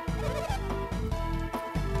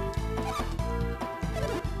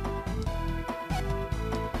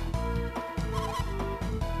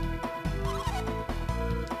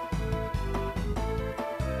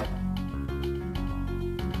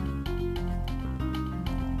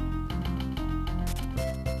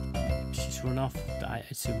 She's run off. I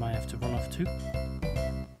assume I have to run off too.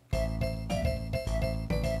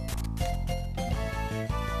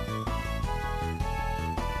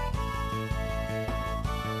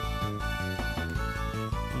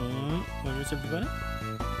 Everybody?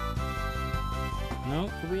 No,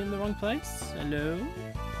 are we in the wrong place? Hello?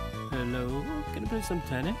 Hello? Can I play some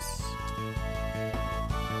tennis?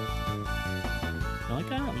 No, I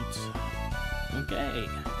can't. Okay.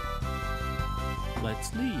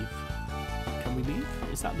 Let's leave. Can we leave?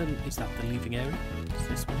 Is that the leaving area? Is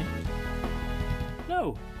this one here?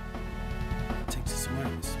 No. It takes us somewhere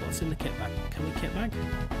else. What's in the kit bag? Can we kit bag?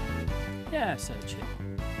 Yeah, search it.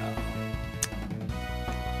 Oh.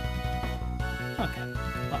 Okay,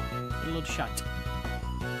 well, a load of shite.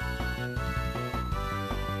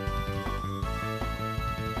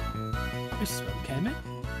 This is where we came in.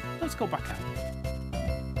 Let's go back out.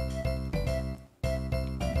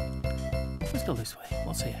 Let's go this way.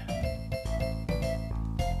 What's here?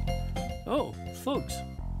 Oh, thugs.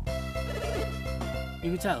 You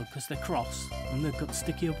can tell because they're cross and they've got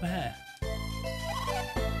sticky upper hair.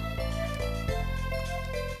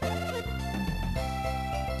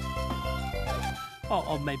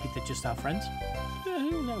 Or maybe they're just our friends. Yeah,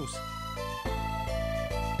 who knows?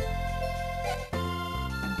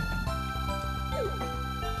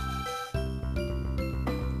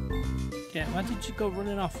 Yeah, why did you go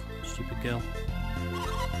running off, stupid girl?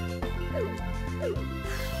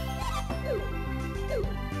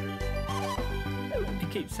 He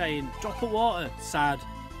keeps saying, drop of water, sad.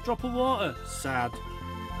 Drop of water, sad.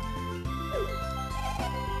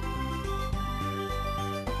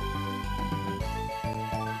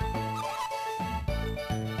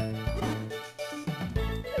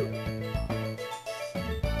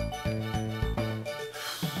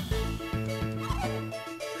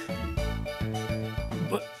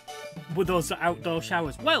 With those outdoor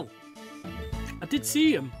showers. Well, I did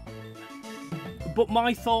see them, but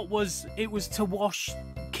my thought was it was to wash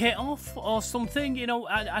kit off or something. You know,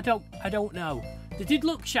 I don't know. They did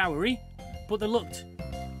look showery, but they looked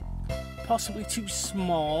possibly too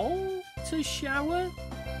small to shower.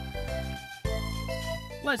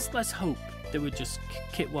 Let's hope they were just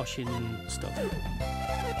kit washing and stuff.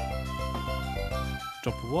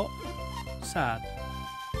 Drop of what? Sad.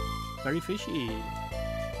 Very fishy.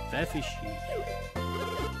 Very fishy.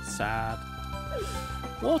 Sad.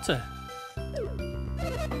 Water. What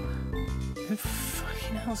the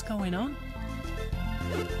fucking hell's going on?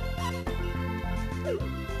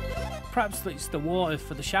 Perhaps it's the water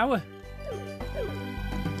for the shower.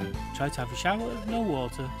 Try to have a shower, no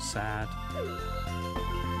water. Sad.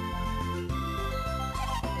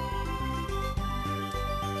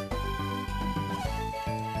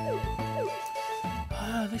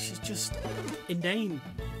 Ah, this is just inane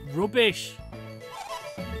rubbish.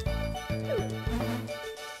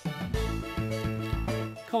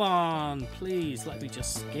 Come on, please, let me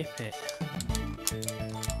just skip it.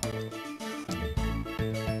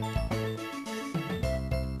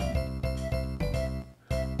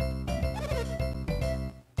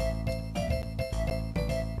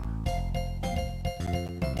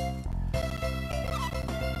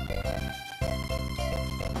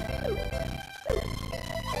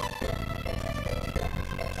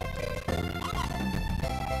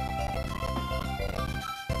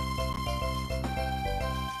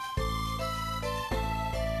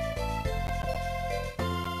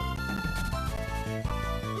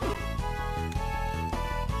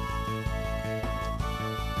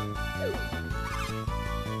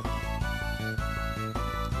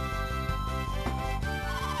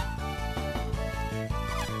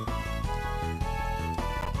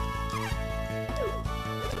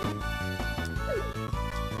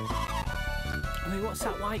 What's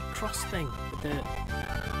that white cross thing?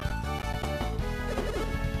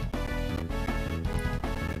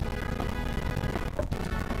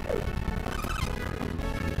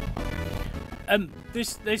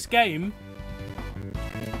 This game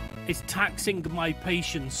is taxing my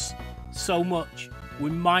patience so much we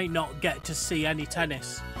might not get to see any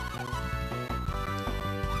tennis.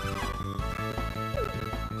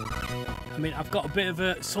 I mean, I've got a bit of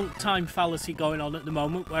a sunk time fallacy going on at the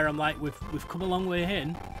moment where I'm like, we've come a long way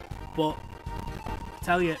in, but I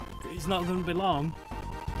tell you, it's not going to be long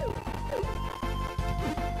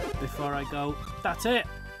before I go, that's it,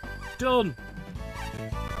 done.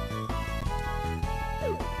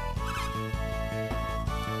 Oh,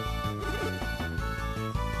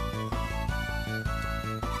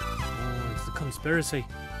 it's the conspiracy.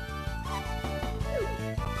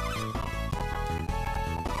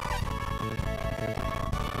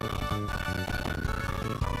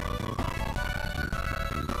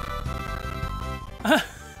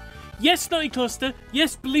 Yes, Naughty Cluster,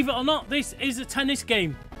 yes, believe it or not, this is a tennis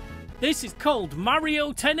game. This is called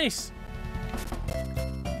Mario Tennis.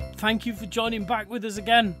 Thank you for joining back with us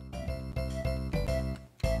again.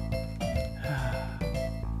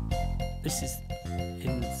 This is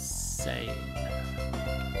insane.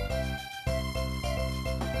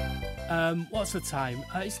 What's the time?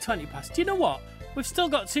 It's 20 past. Do you know what? We've still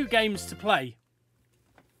got 2 games to play.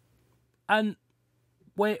 And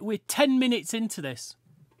we're 10 minutes into this.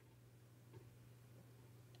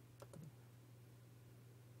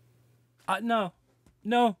 No,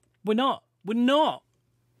 we're not. We're not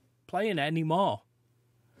playing it anymore.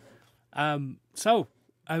 So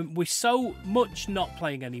we're so much not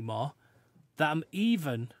playing anymore that I'm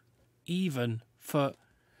even for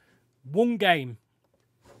one game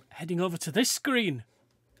heading over to this screen.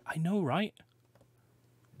 I know, right?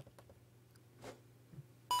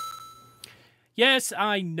 Yes,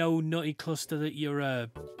 I know, Nutty Cluster, that you're a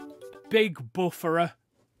big bufferer.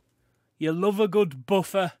 You love a good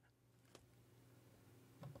buffer.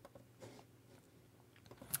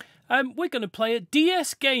 We're going to play a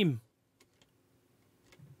DS game.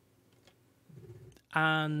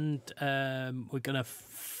 And we're going to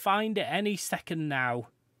find it any second now.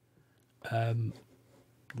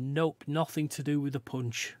 Nope, nothing to do with the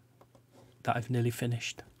punch that I've nearly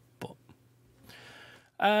finished. But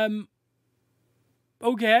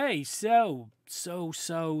okay, so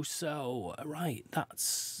right,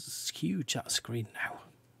 that's huge, that screen now.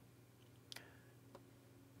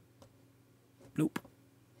 Nope.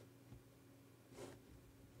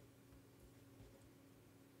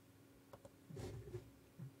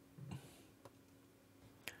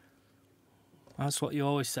 That's what you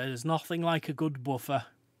always say. There's nothing like a good buffer.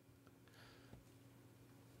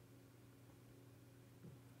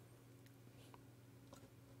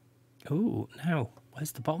 Oh, now,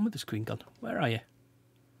 where's the bottom of the screen gone? Where are you?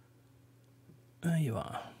 There you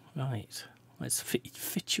are. Right. Let's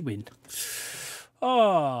fit you in.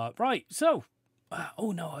 Oh, right. So,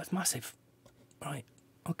 oh no, it's massive. Right.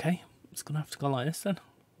 Okay. It's going to have to go like this then.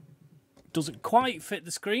 Doesn't quite fit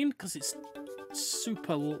the screen because it's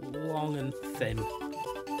super long and thin.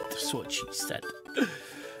 That's what she said.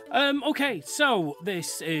 Okay, so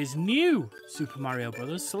this is new Super Mario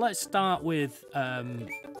Brothers. So let's start with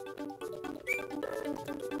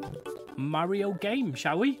Mario game,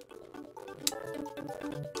 shall we?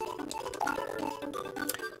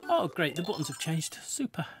 Oh, great, the buttons have changed.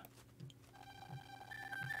 Super.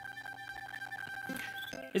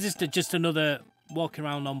 Is this just another walking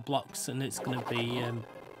around on blocks and it's going to be...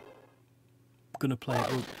 going to play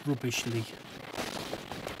it rubbishly?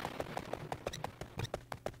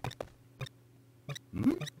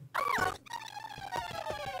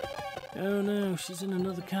 Oh no, she's in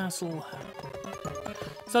another castle.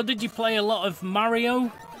 So did you play a lot of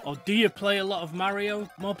Mario? Or do you play a lot of Mario,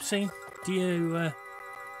 Mobsy? Do you... Is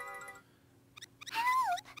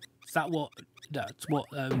that what... That's what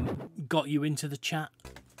got you into the chat?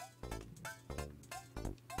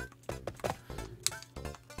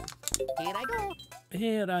 Here I go.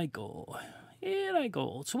 Here I go. Here I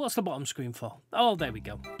go. So what's the bottom screen for? Oh, there we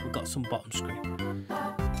go. We've got some bottom screen.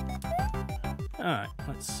 Alright,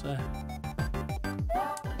 let's...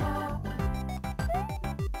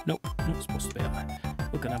 Nope, not supposed to be up there.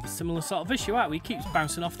 We're going to have a similar sort of issue, aren't we? He keeps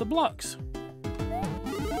bouncing off the blocks.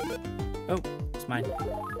 Oh, it's mine.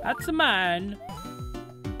 That's a man.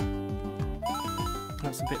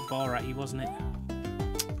 That's a bit Borat-y, wasn't it?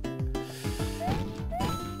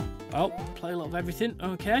 Oh, play a lot of everything.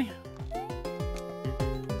 Okay.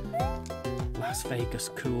 Las Vegas,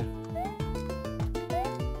 cool.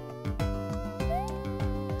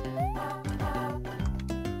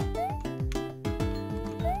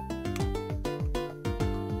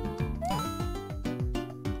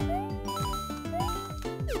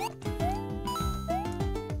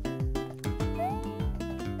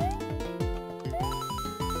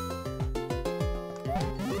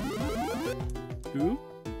 Ooh.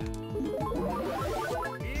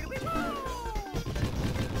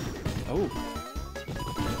 Oh.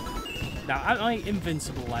 Now, am I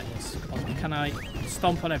invincible like this? Or can I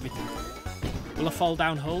stomp on everything? Will I fall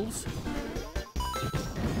down holes?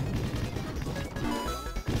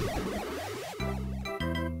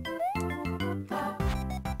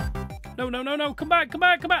 No, no, no, no. Come back, come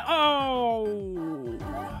back, come back. Oh.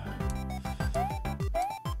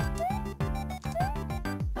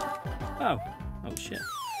 Oh. Oh, shit.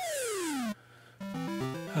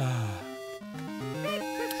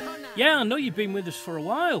 Yeah, I know you've been with us for a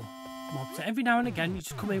while. Every now and again, you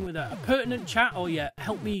just come in with a pertinent chat or you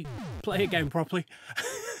help me play a game properly.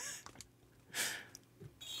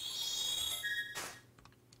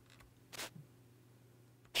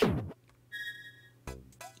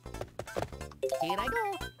 Here I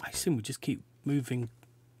go. I assume we just keep moving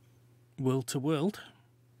world to world.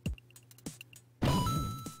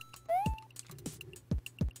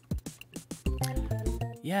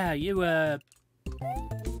 Yeah, you were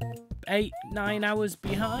 8-9 hours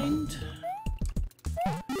behind.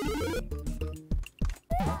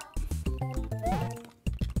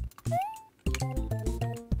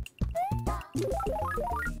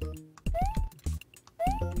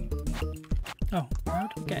 Oh, how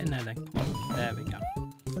do we get in there then? Come on, there we go.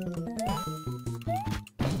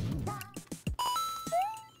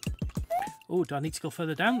 Oh, do I need to go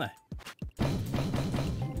further down there?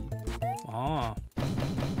 Ah.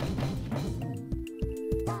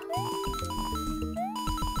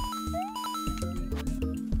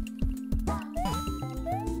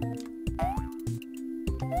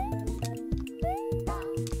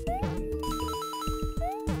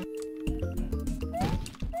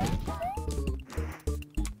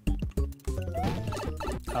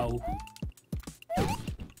 Oh.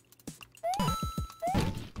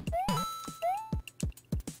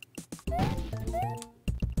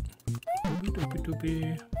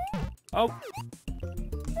 Oh.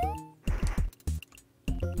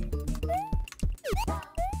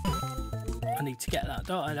 I need to get that,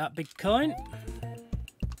 don't I? That big coin.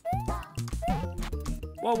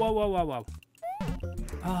 Whoa, whoa, whoa, whoa, whoa.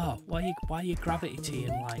 Oh, why are you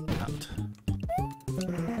gravitating like that?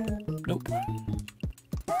 Nope.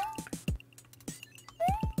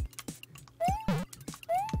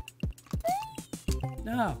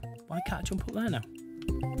 No, why can't I jump up there now?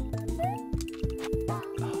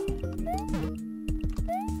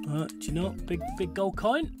 Oh. Do you know, big gold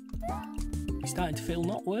coin? You're starting to feel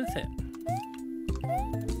not worth it.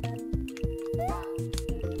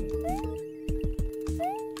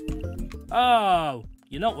 Oh,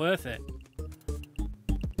 you're not worth it.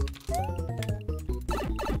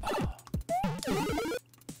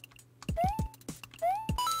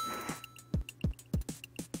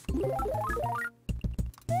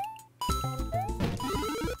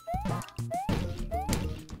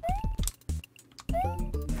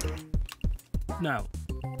 Now,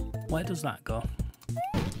 where does that go?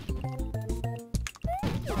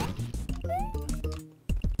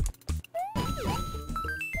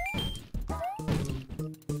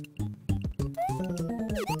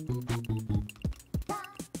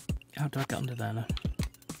 do I get under there now?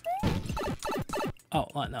 Oh,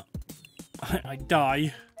 like that. I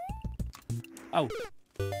die. Oh.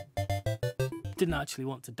 Didn't actually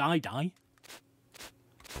want to die.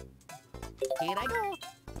 Here I go.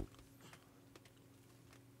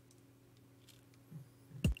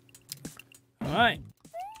 Alright.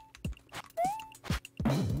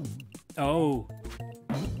 Oh.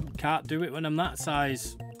 Can't do it when I'm that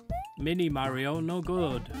size. Mini Mario, no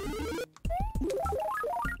good.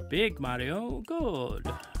 Big Mario, good.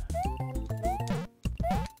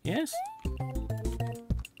 Yes?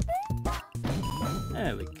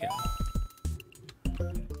 There we go.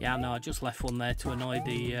 Yeah, no, I just left one there to annoy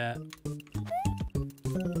the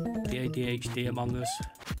ADHD among us.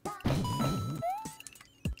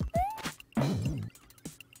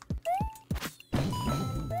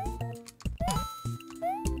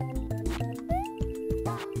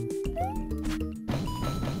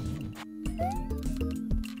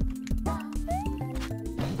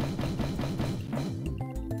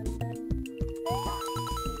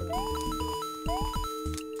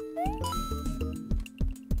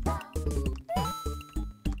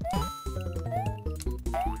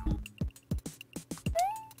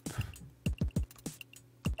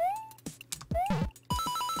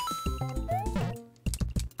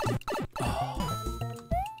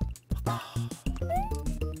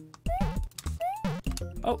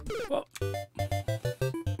 Oh, oh.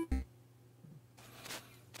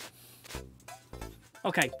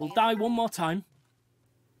 Okay, we'll die one more time.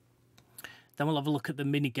 Then we'll have a look at the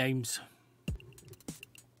mini games.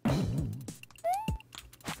 Oh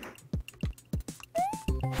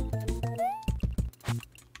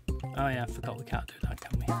yeah, I forgot we can't do that,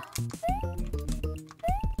 can we?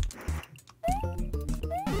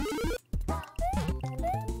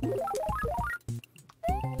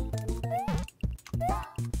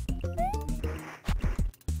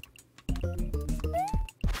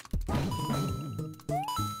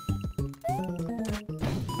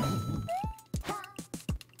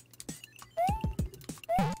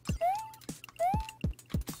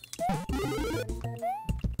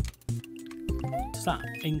 Does that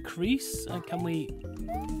increase? Can we...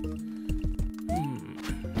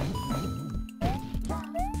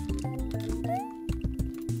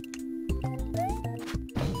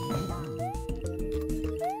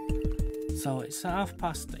 So it's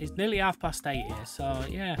it's nearly 8:30 here, so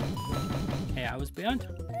yeah, 8 hours behind.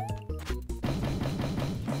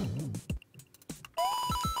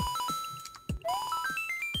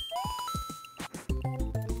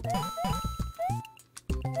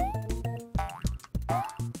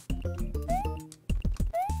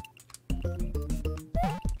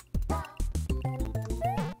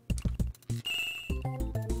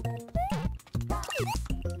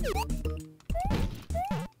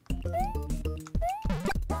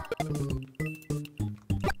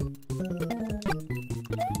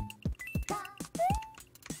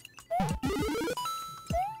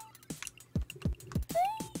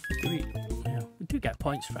 We do get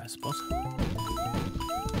points for it, I suppose.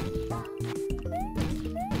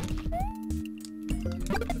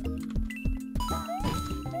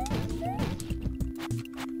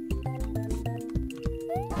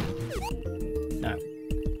 Now,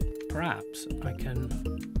 perhaps I can...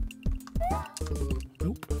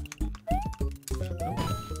 Oop. Oh,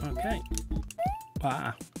 okay.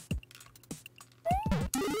 Ah.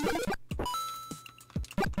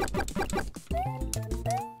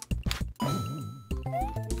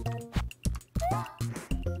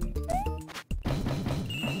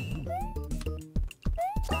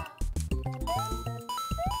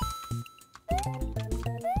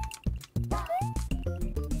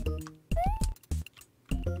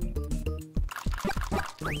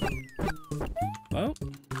 Oh,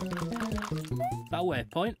 that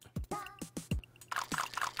waypoint.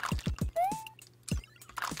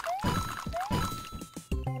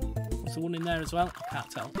 There's one in there as well. I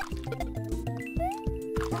can't tell.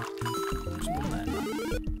 There's one there.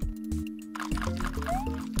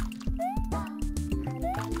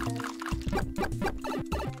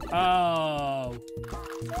 Oh.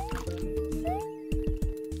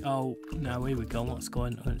 Oh no! Here we go. What's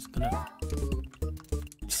going on? It's gonna.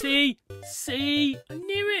 See, I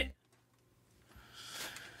knew it.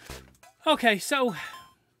 Okay, so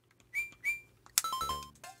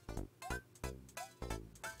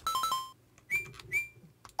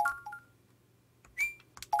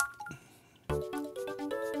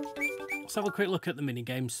let's have a quick look at the mini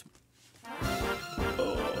games.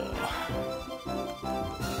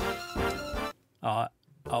 Oh,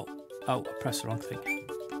 I pressed the wrong thing.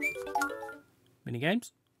 Mini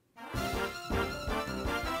games.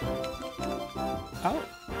 Oh,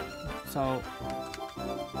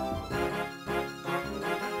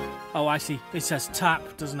 Oh, I see. It says tap,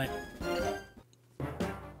 doesn't it?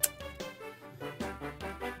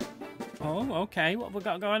 Oh, okay. What have we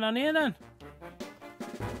got going on here then?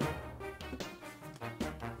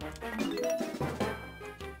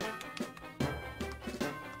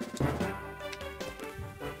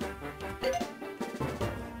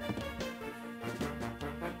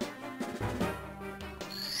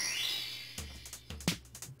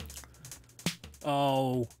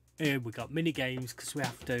 Oh, here we got mini games because we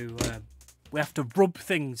have to rub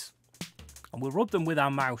things, and we'll rub them with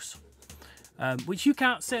our mouse, which you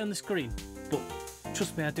can't see on the screen, but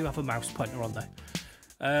trust me, I do have a mouse pointer on there.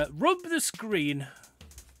 Rub the screen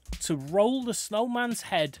to roll the snowman's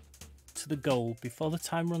head to the goal before the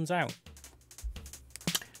time runs out.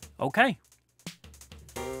 Okay.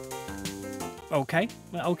 Okay.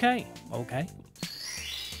 Okay. Okay.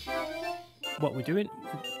 What we're doing?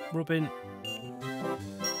 Rubbing.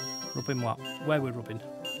 Rubbing what? Where we're rubbing?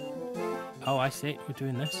 Oh, I see. We're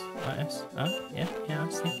doing this. Like this. Oh, yeah, I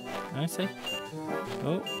see. I see.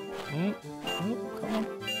 Oh, come on.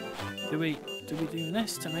 Do we do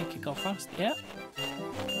this to make it go fast? Yeah.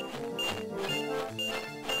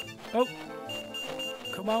 Oh,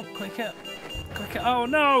 come on, quicker. Oh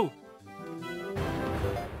no!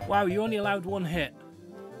 Wow, you only allowed one hit.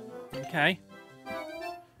 Okay.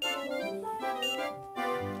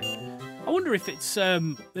 I wonder if it's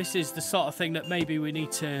this is the sort of thing that maybe we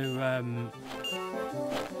need to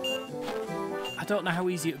I don't know how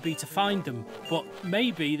easy it would be to find them, but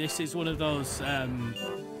maybe this is one of those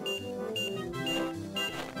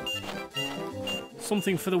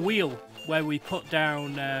something for the wheel where we put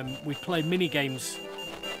down we play mini games.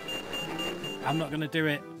 I'm not going to do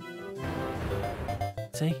it.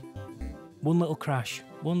 See? One little crash.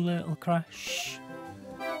 One little crash.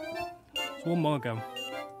 There's one more go.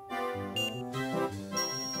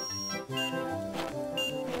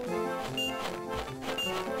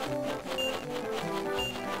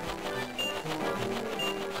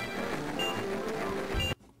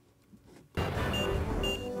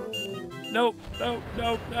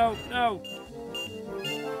 No.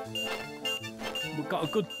 We've got a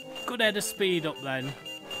good head of speed up then.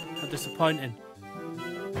 How disappointing.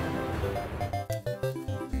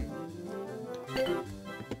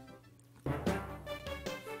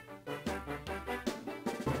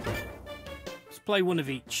 Let's play one of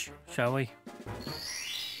each, shall we?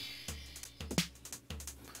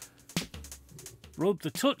 Rub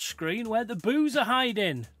the touch screen where the boos are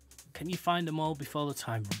hiding. Can you find them all before the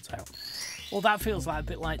time runs out? Well, that feels like a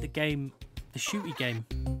bit like the game, the shooty game.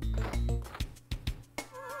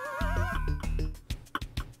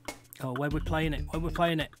 Oh, where we're playing it?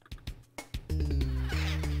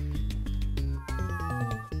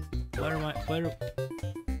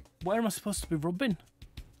 Where am I supposed to be rubbing?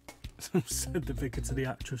 Said the vicar to the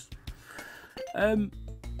actress. We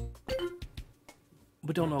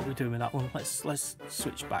don't know what we're doing with that one. Let's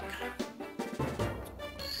switch back.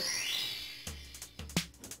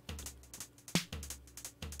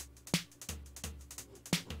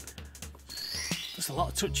 There's a lot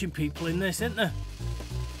of touching people in this, isn't there?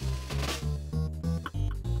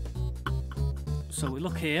 So we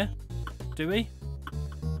look here, do we?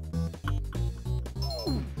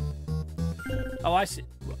 Oh, I see.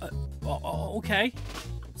 Okay.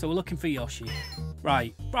 So we're looking for Yoshi.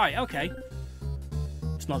 Right, okay.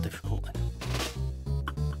 It's not difficult then.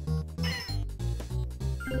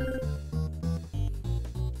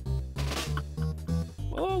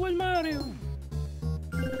 Oh, where's Mario?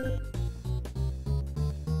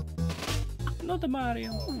 Not the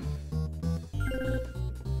Mario.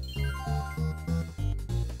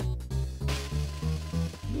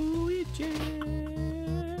 Luigi.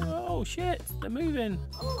 Oh shit, they're moving.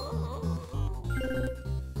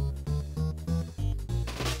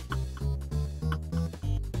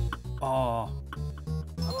 Oh.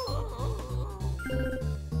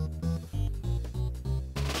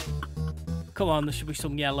 Come on, there should be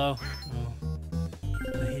some yellow. Oh.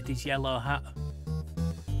 They hid his yellow hat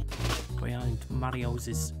behind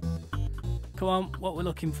Mario's. Come on, what we're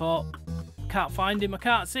looking for. Can't find him, I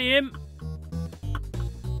can't see him.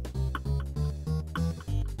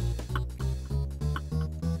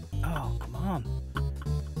 Oh, come on.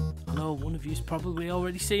 I know one of you's probably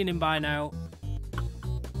already seen him by now.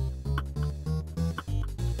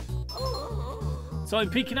 So I'm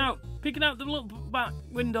peeking out the little back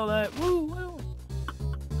window there. Woo, woo.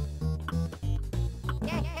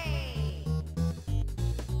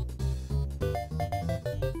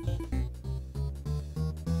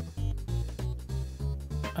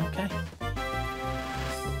 Okay.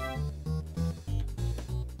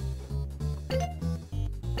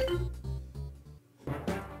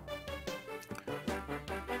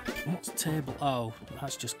 What's table? Oh,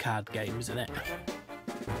 that's just card game, isn't it?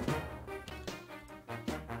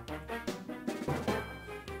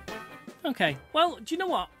 Okay, well, do you know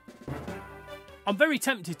what? I'm very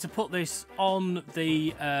tempted to put this on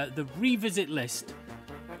the revisit list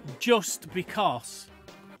just because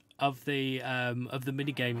of the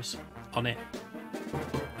mini games on it.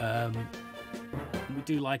 We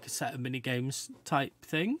do like a set of mini games type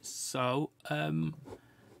things, so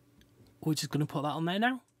we're just going to put that on there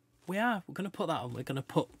now. We're going to put that on. We're going to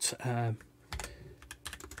put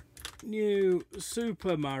New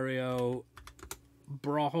Super Mario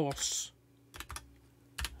Bros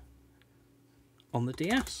on the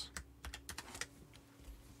DS.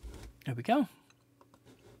 There we go.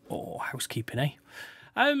 Oh, housekeeping, eh?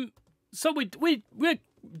 So we're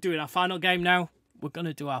doing our final game now. We're going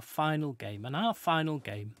to do our final game, and our final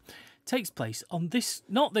game takes place on this,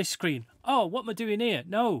 not this screen. Oh, what am I doing here?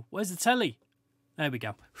 No, where's the telly? There we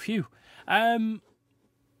go. Phew.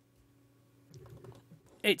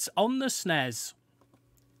 It's on the SNES.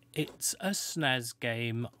 It's a SNES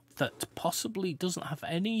game that possibly doesn't have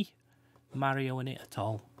any Mario in it at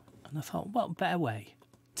all. And I thought, what better way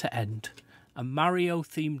to end a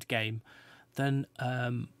Mario-themed game than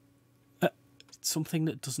something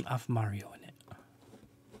that doesn't have Mario in it.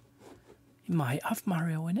 It might have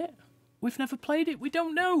Mario in it. We've never played it. We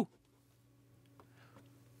don't know.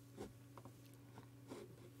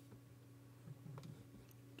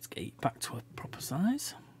 Let's get it back to a proper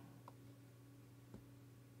size.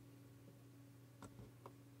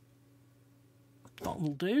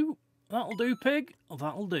 That'll do. That'll do, pig. Oh,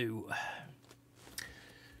 that'll do.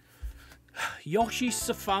 Yoshi's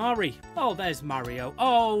Safari. Oh, there's Mario.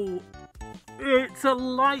 Oh, it's a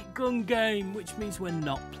light gun game, which means we're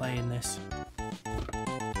not playing this.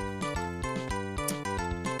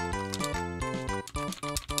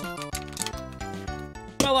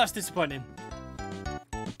 Well, that's disappointing.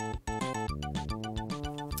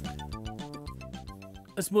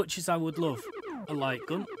 As much as I would love a light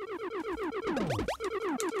gun.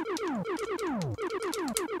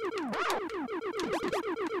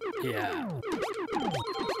 Yeah.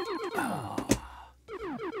 Oh,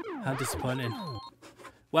 how disappointing.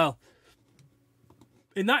 Well,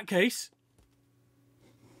 in that case,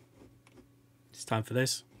 it's time for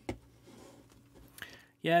this.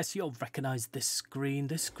 Yes, you'll recognise this screen.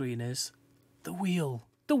 This screen is the wheel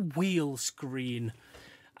screen.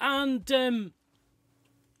 And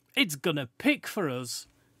it's going to pick for us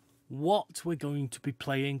what we're going to be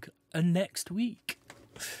playing next week.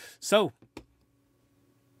 So,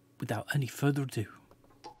 without any further ado,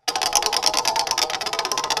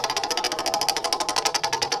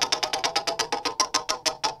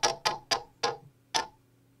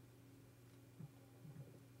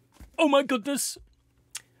 oh my goodness.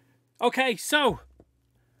 Okay, so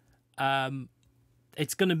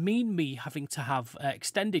it's going to mean me having to have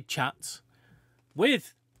extended chats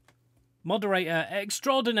with moderator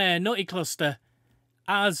extraordinaire Nutty Cluster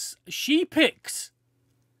as she picks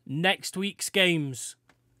next week's games.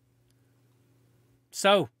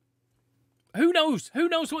 So, who knows? Who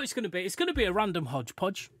knows what it's going to be? It's going to be a random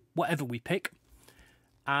hodgepodge, whatever we pick.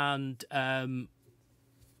 And,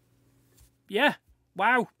 yeah.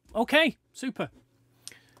 Wow. Okay. Super.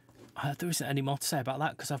 There isn't any more to say about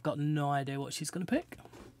that because I've got no idea what she's going to pick.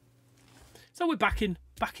 So we're back in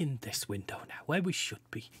this window now, where we should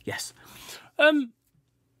be. Yes. Thank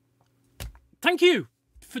you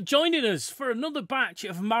for joining us for another batch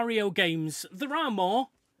of Mario games. There are more,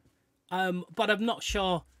 but I'm not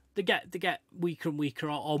sure they get weaker and weaker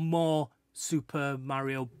or more Super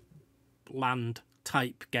Mario Land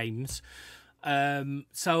type games.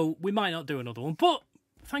 So we might not do another one, but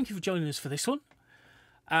thank you for joining us for this one.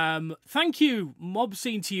 Thank you, Mob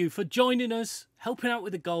Scene, to you for joining us, helping out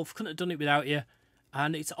with the golf. Couldn't have done it without you.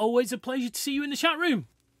 And it's always a pleasure to see you in the chat room.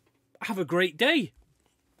 Have a great day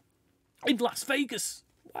in Las Vegas.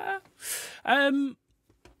 Wow.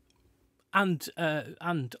 And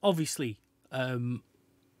obviously, to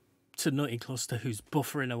Nutty Cluster, who's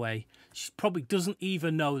buffering away. She probably doesn't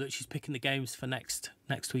even know that she's picking the games for next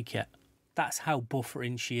week yet. That's how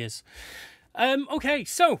buffering she is. Okay,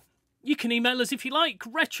 so you can email us if you like.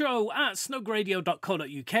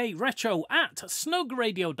 retro@snugradio.co.uk.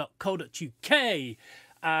 retro@snugradio.co.uk.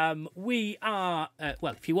 We are,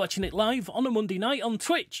 well, if you're watching it live on a Monday night on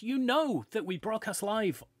Twitch, you know that we broadcast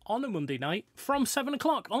live on a Monday night from 7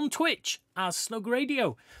 o'clock on Twitch as Snug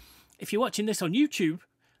Radio. If you're watching this on YouTube,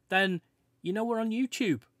 then you know we're on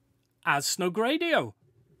YouTube as Snug Radio.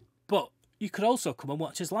 But you could also come and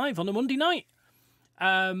watch us live on a Monday night.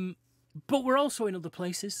 But we're also in other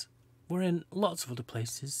places. we're in lots of other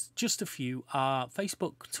places. Just a few are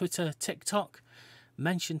Facebook, Twitter, TikTok.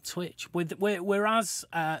 Mention Twitch. We're as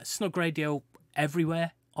Snugradio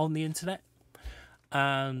everywhere on the internet.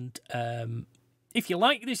 And if you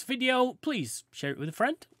like this video, please share it with a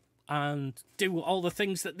friend and do all the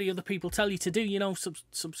things that the other people tell you to do. You know,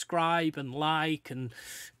 subscribe and like and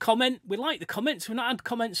comment. We like the comments. We've not had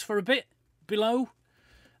comments for a bit below.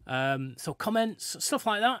 So comments, stuff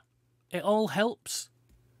like that. It all helps.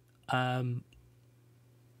 And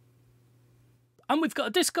we've got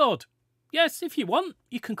a Discord. Yes, if you want,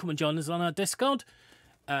 you can come and join us on our Discord.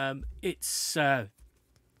 It's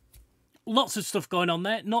lots of stuff going on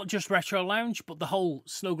there, not just Retro Lounge, but the whole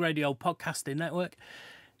Snugradio podcasting network.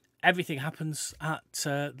 Everything happens at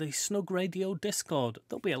the Snugradio Discord.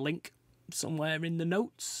 There'll be a link somewhere in the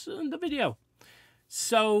notes and the video.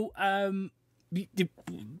 So,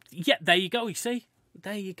 yeah, there you go, you see?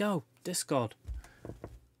 There you go, Discord.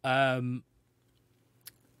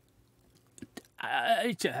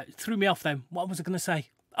 It threw me off then. What was I going to say?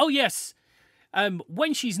 Oh, yes.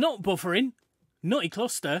 When she's not buffering, Nutty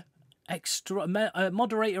Cluster,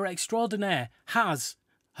 moderator extraordinaire, has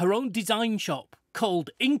her own design shop called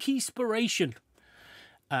Inkyspiration,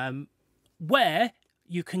 where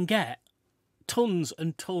you can get tons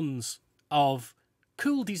and tons of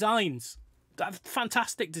cool designs,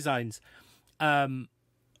 fantastic designs.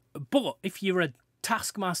 But if you're a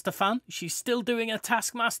Taskmaster fan, she's still doing her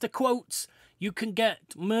Taskmaster quotes. You can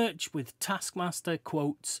get merch with Taskmaster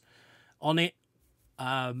quotes on it.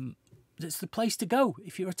 It's the place to go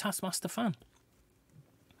if you're a Taskmaster fan.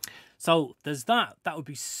 So there's that.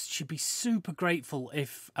 She'd be super grateful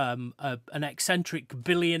if an eccentric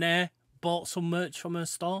billionaire bought some merch from her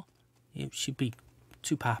store. She'd be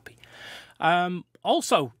super happy.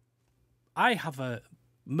 Also, I have a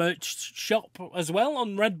merch shop as well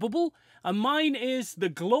on Redbubble, and mine is The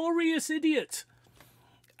Glorious Idiot.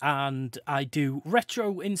 And I do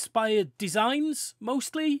retro-inspired designs,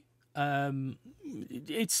 mostly.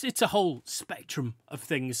 It's a whole spectrum of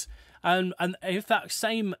things. And if that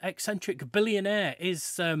same eccentric billionaire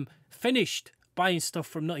is finished buying stuff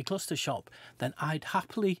from Nutty Cluster Shop, then I'd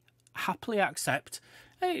happily accept.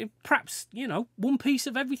 Perhaps, you know, one piece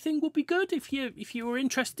of everything would be good if you were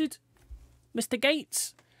interested, Mr.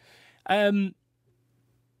 Gates.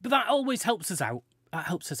 But that always helps us out. That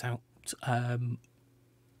helps us out.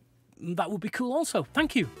 That would be cool also.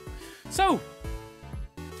 Thank you. So,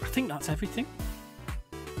 I think that's everything.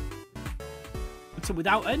 So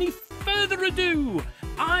without any further ado,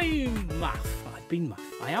 I'm Math. I've been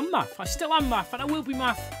Math. I am Math. I still am Math, and I will be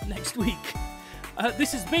Math next week.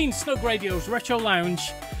 This has been Snugradio's Retro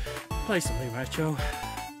Lounge. Play something retro.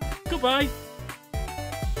 Goodbye.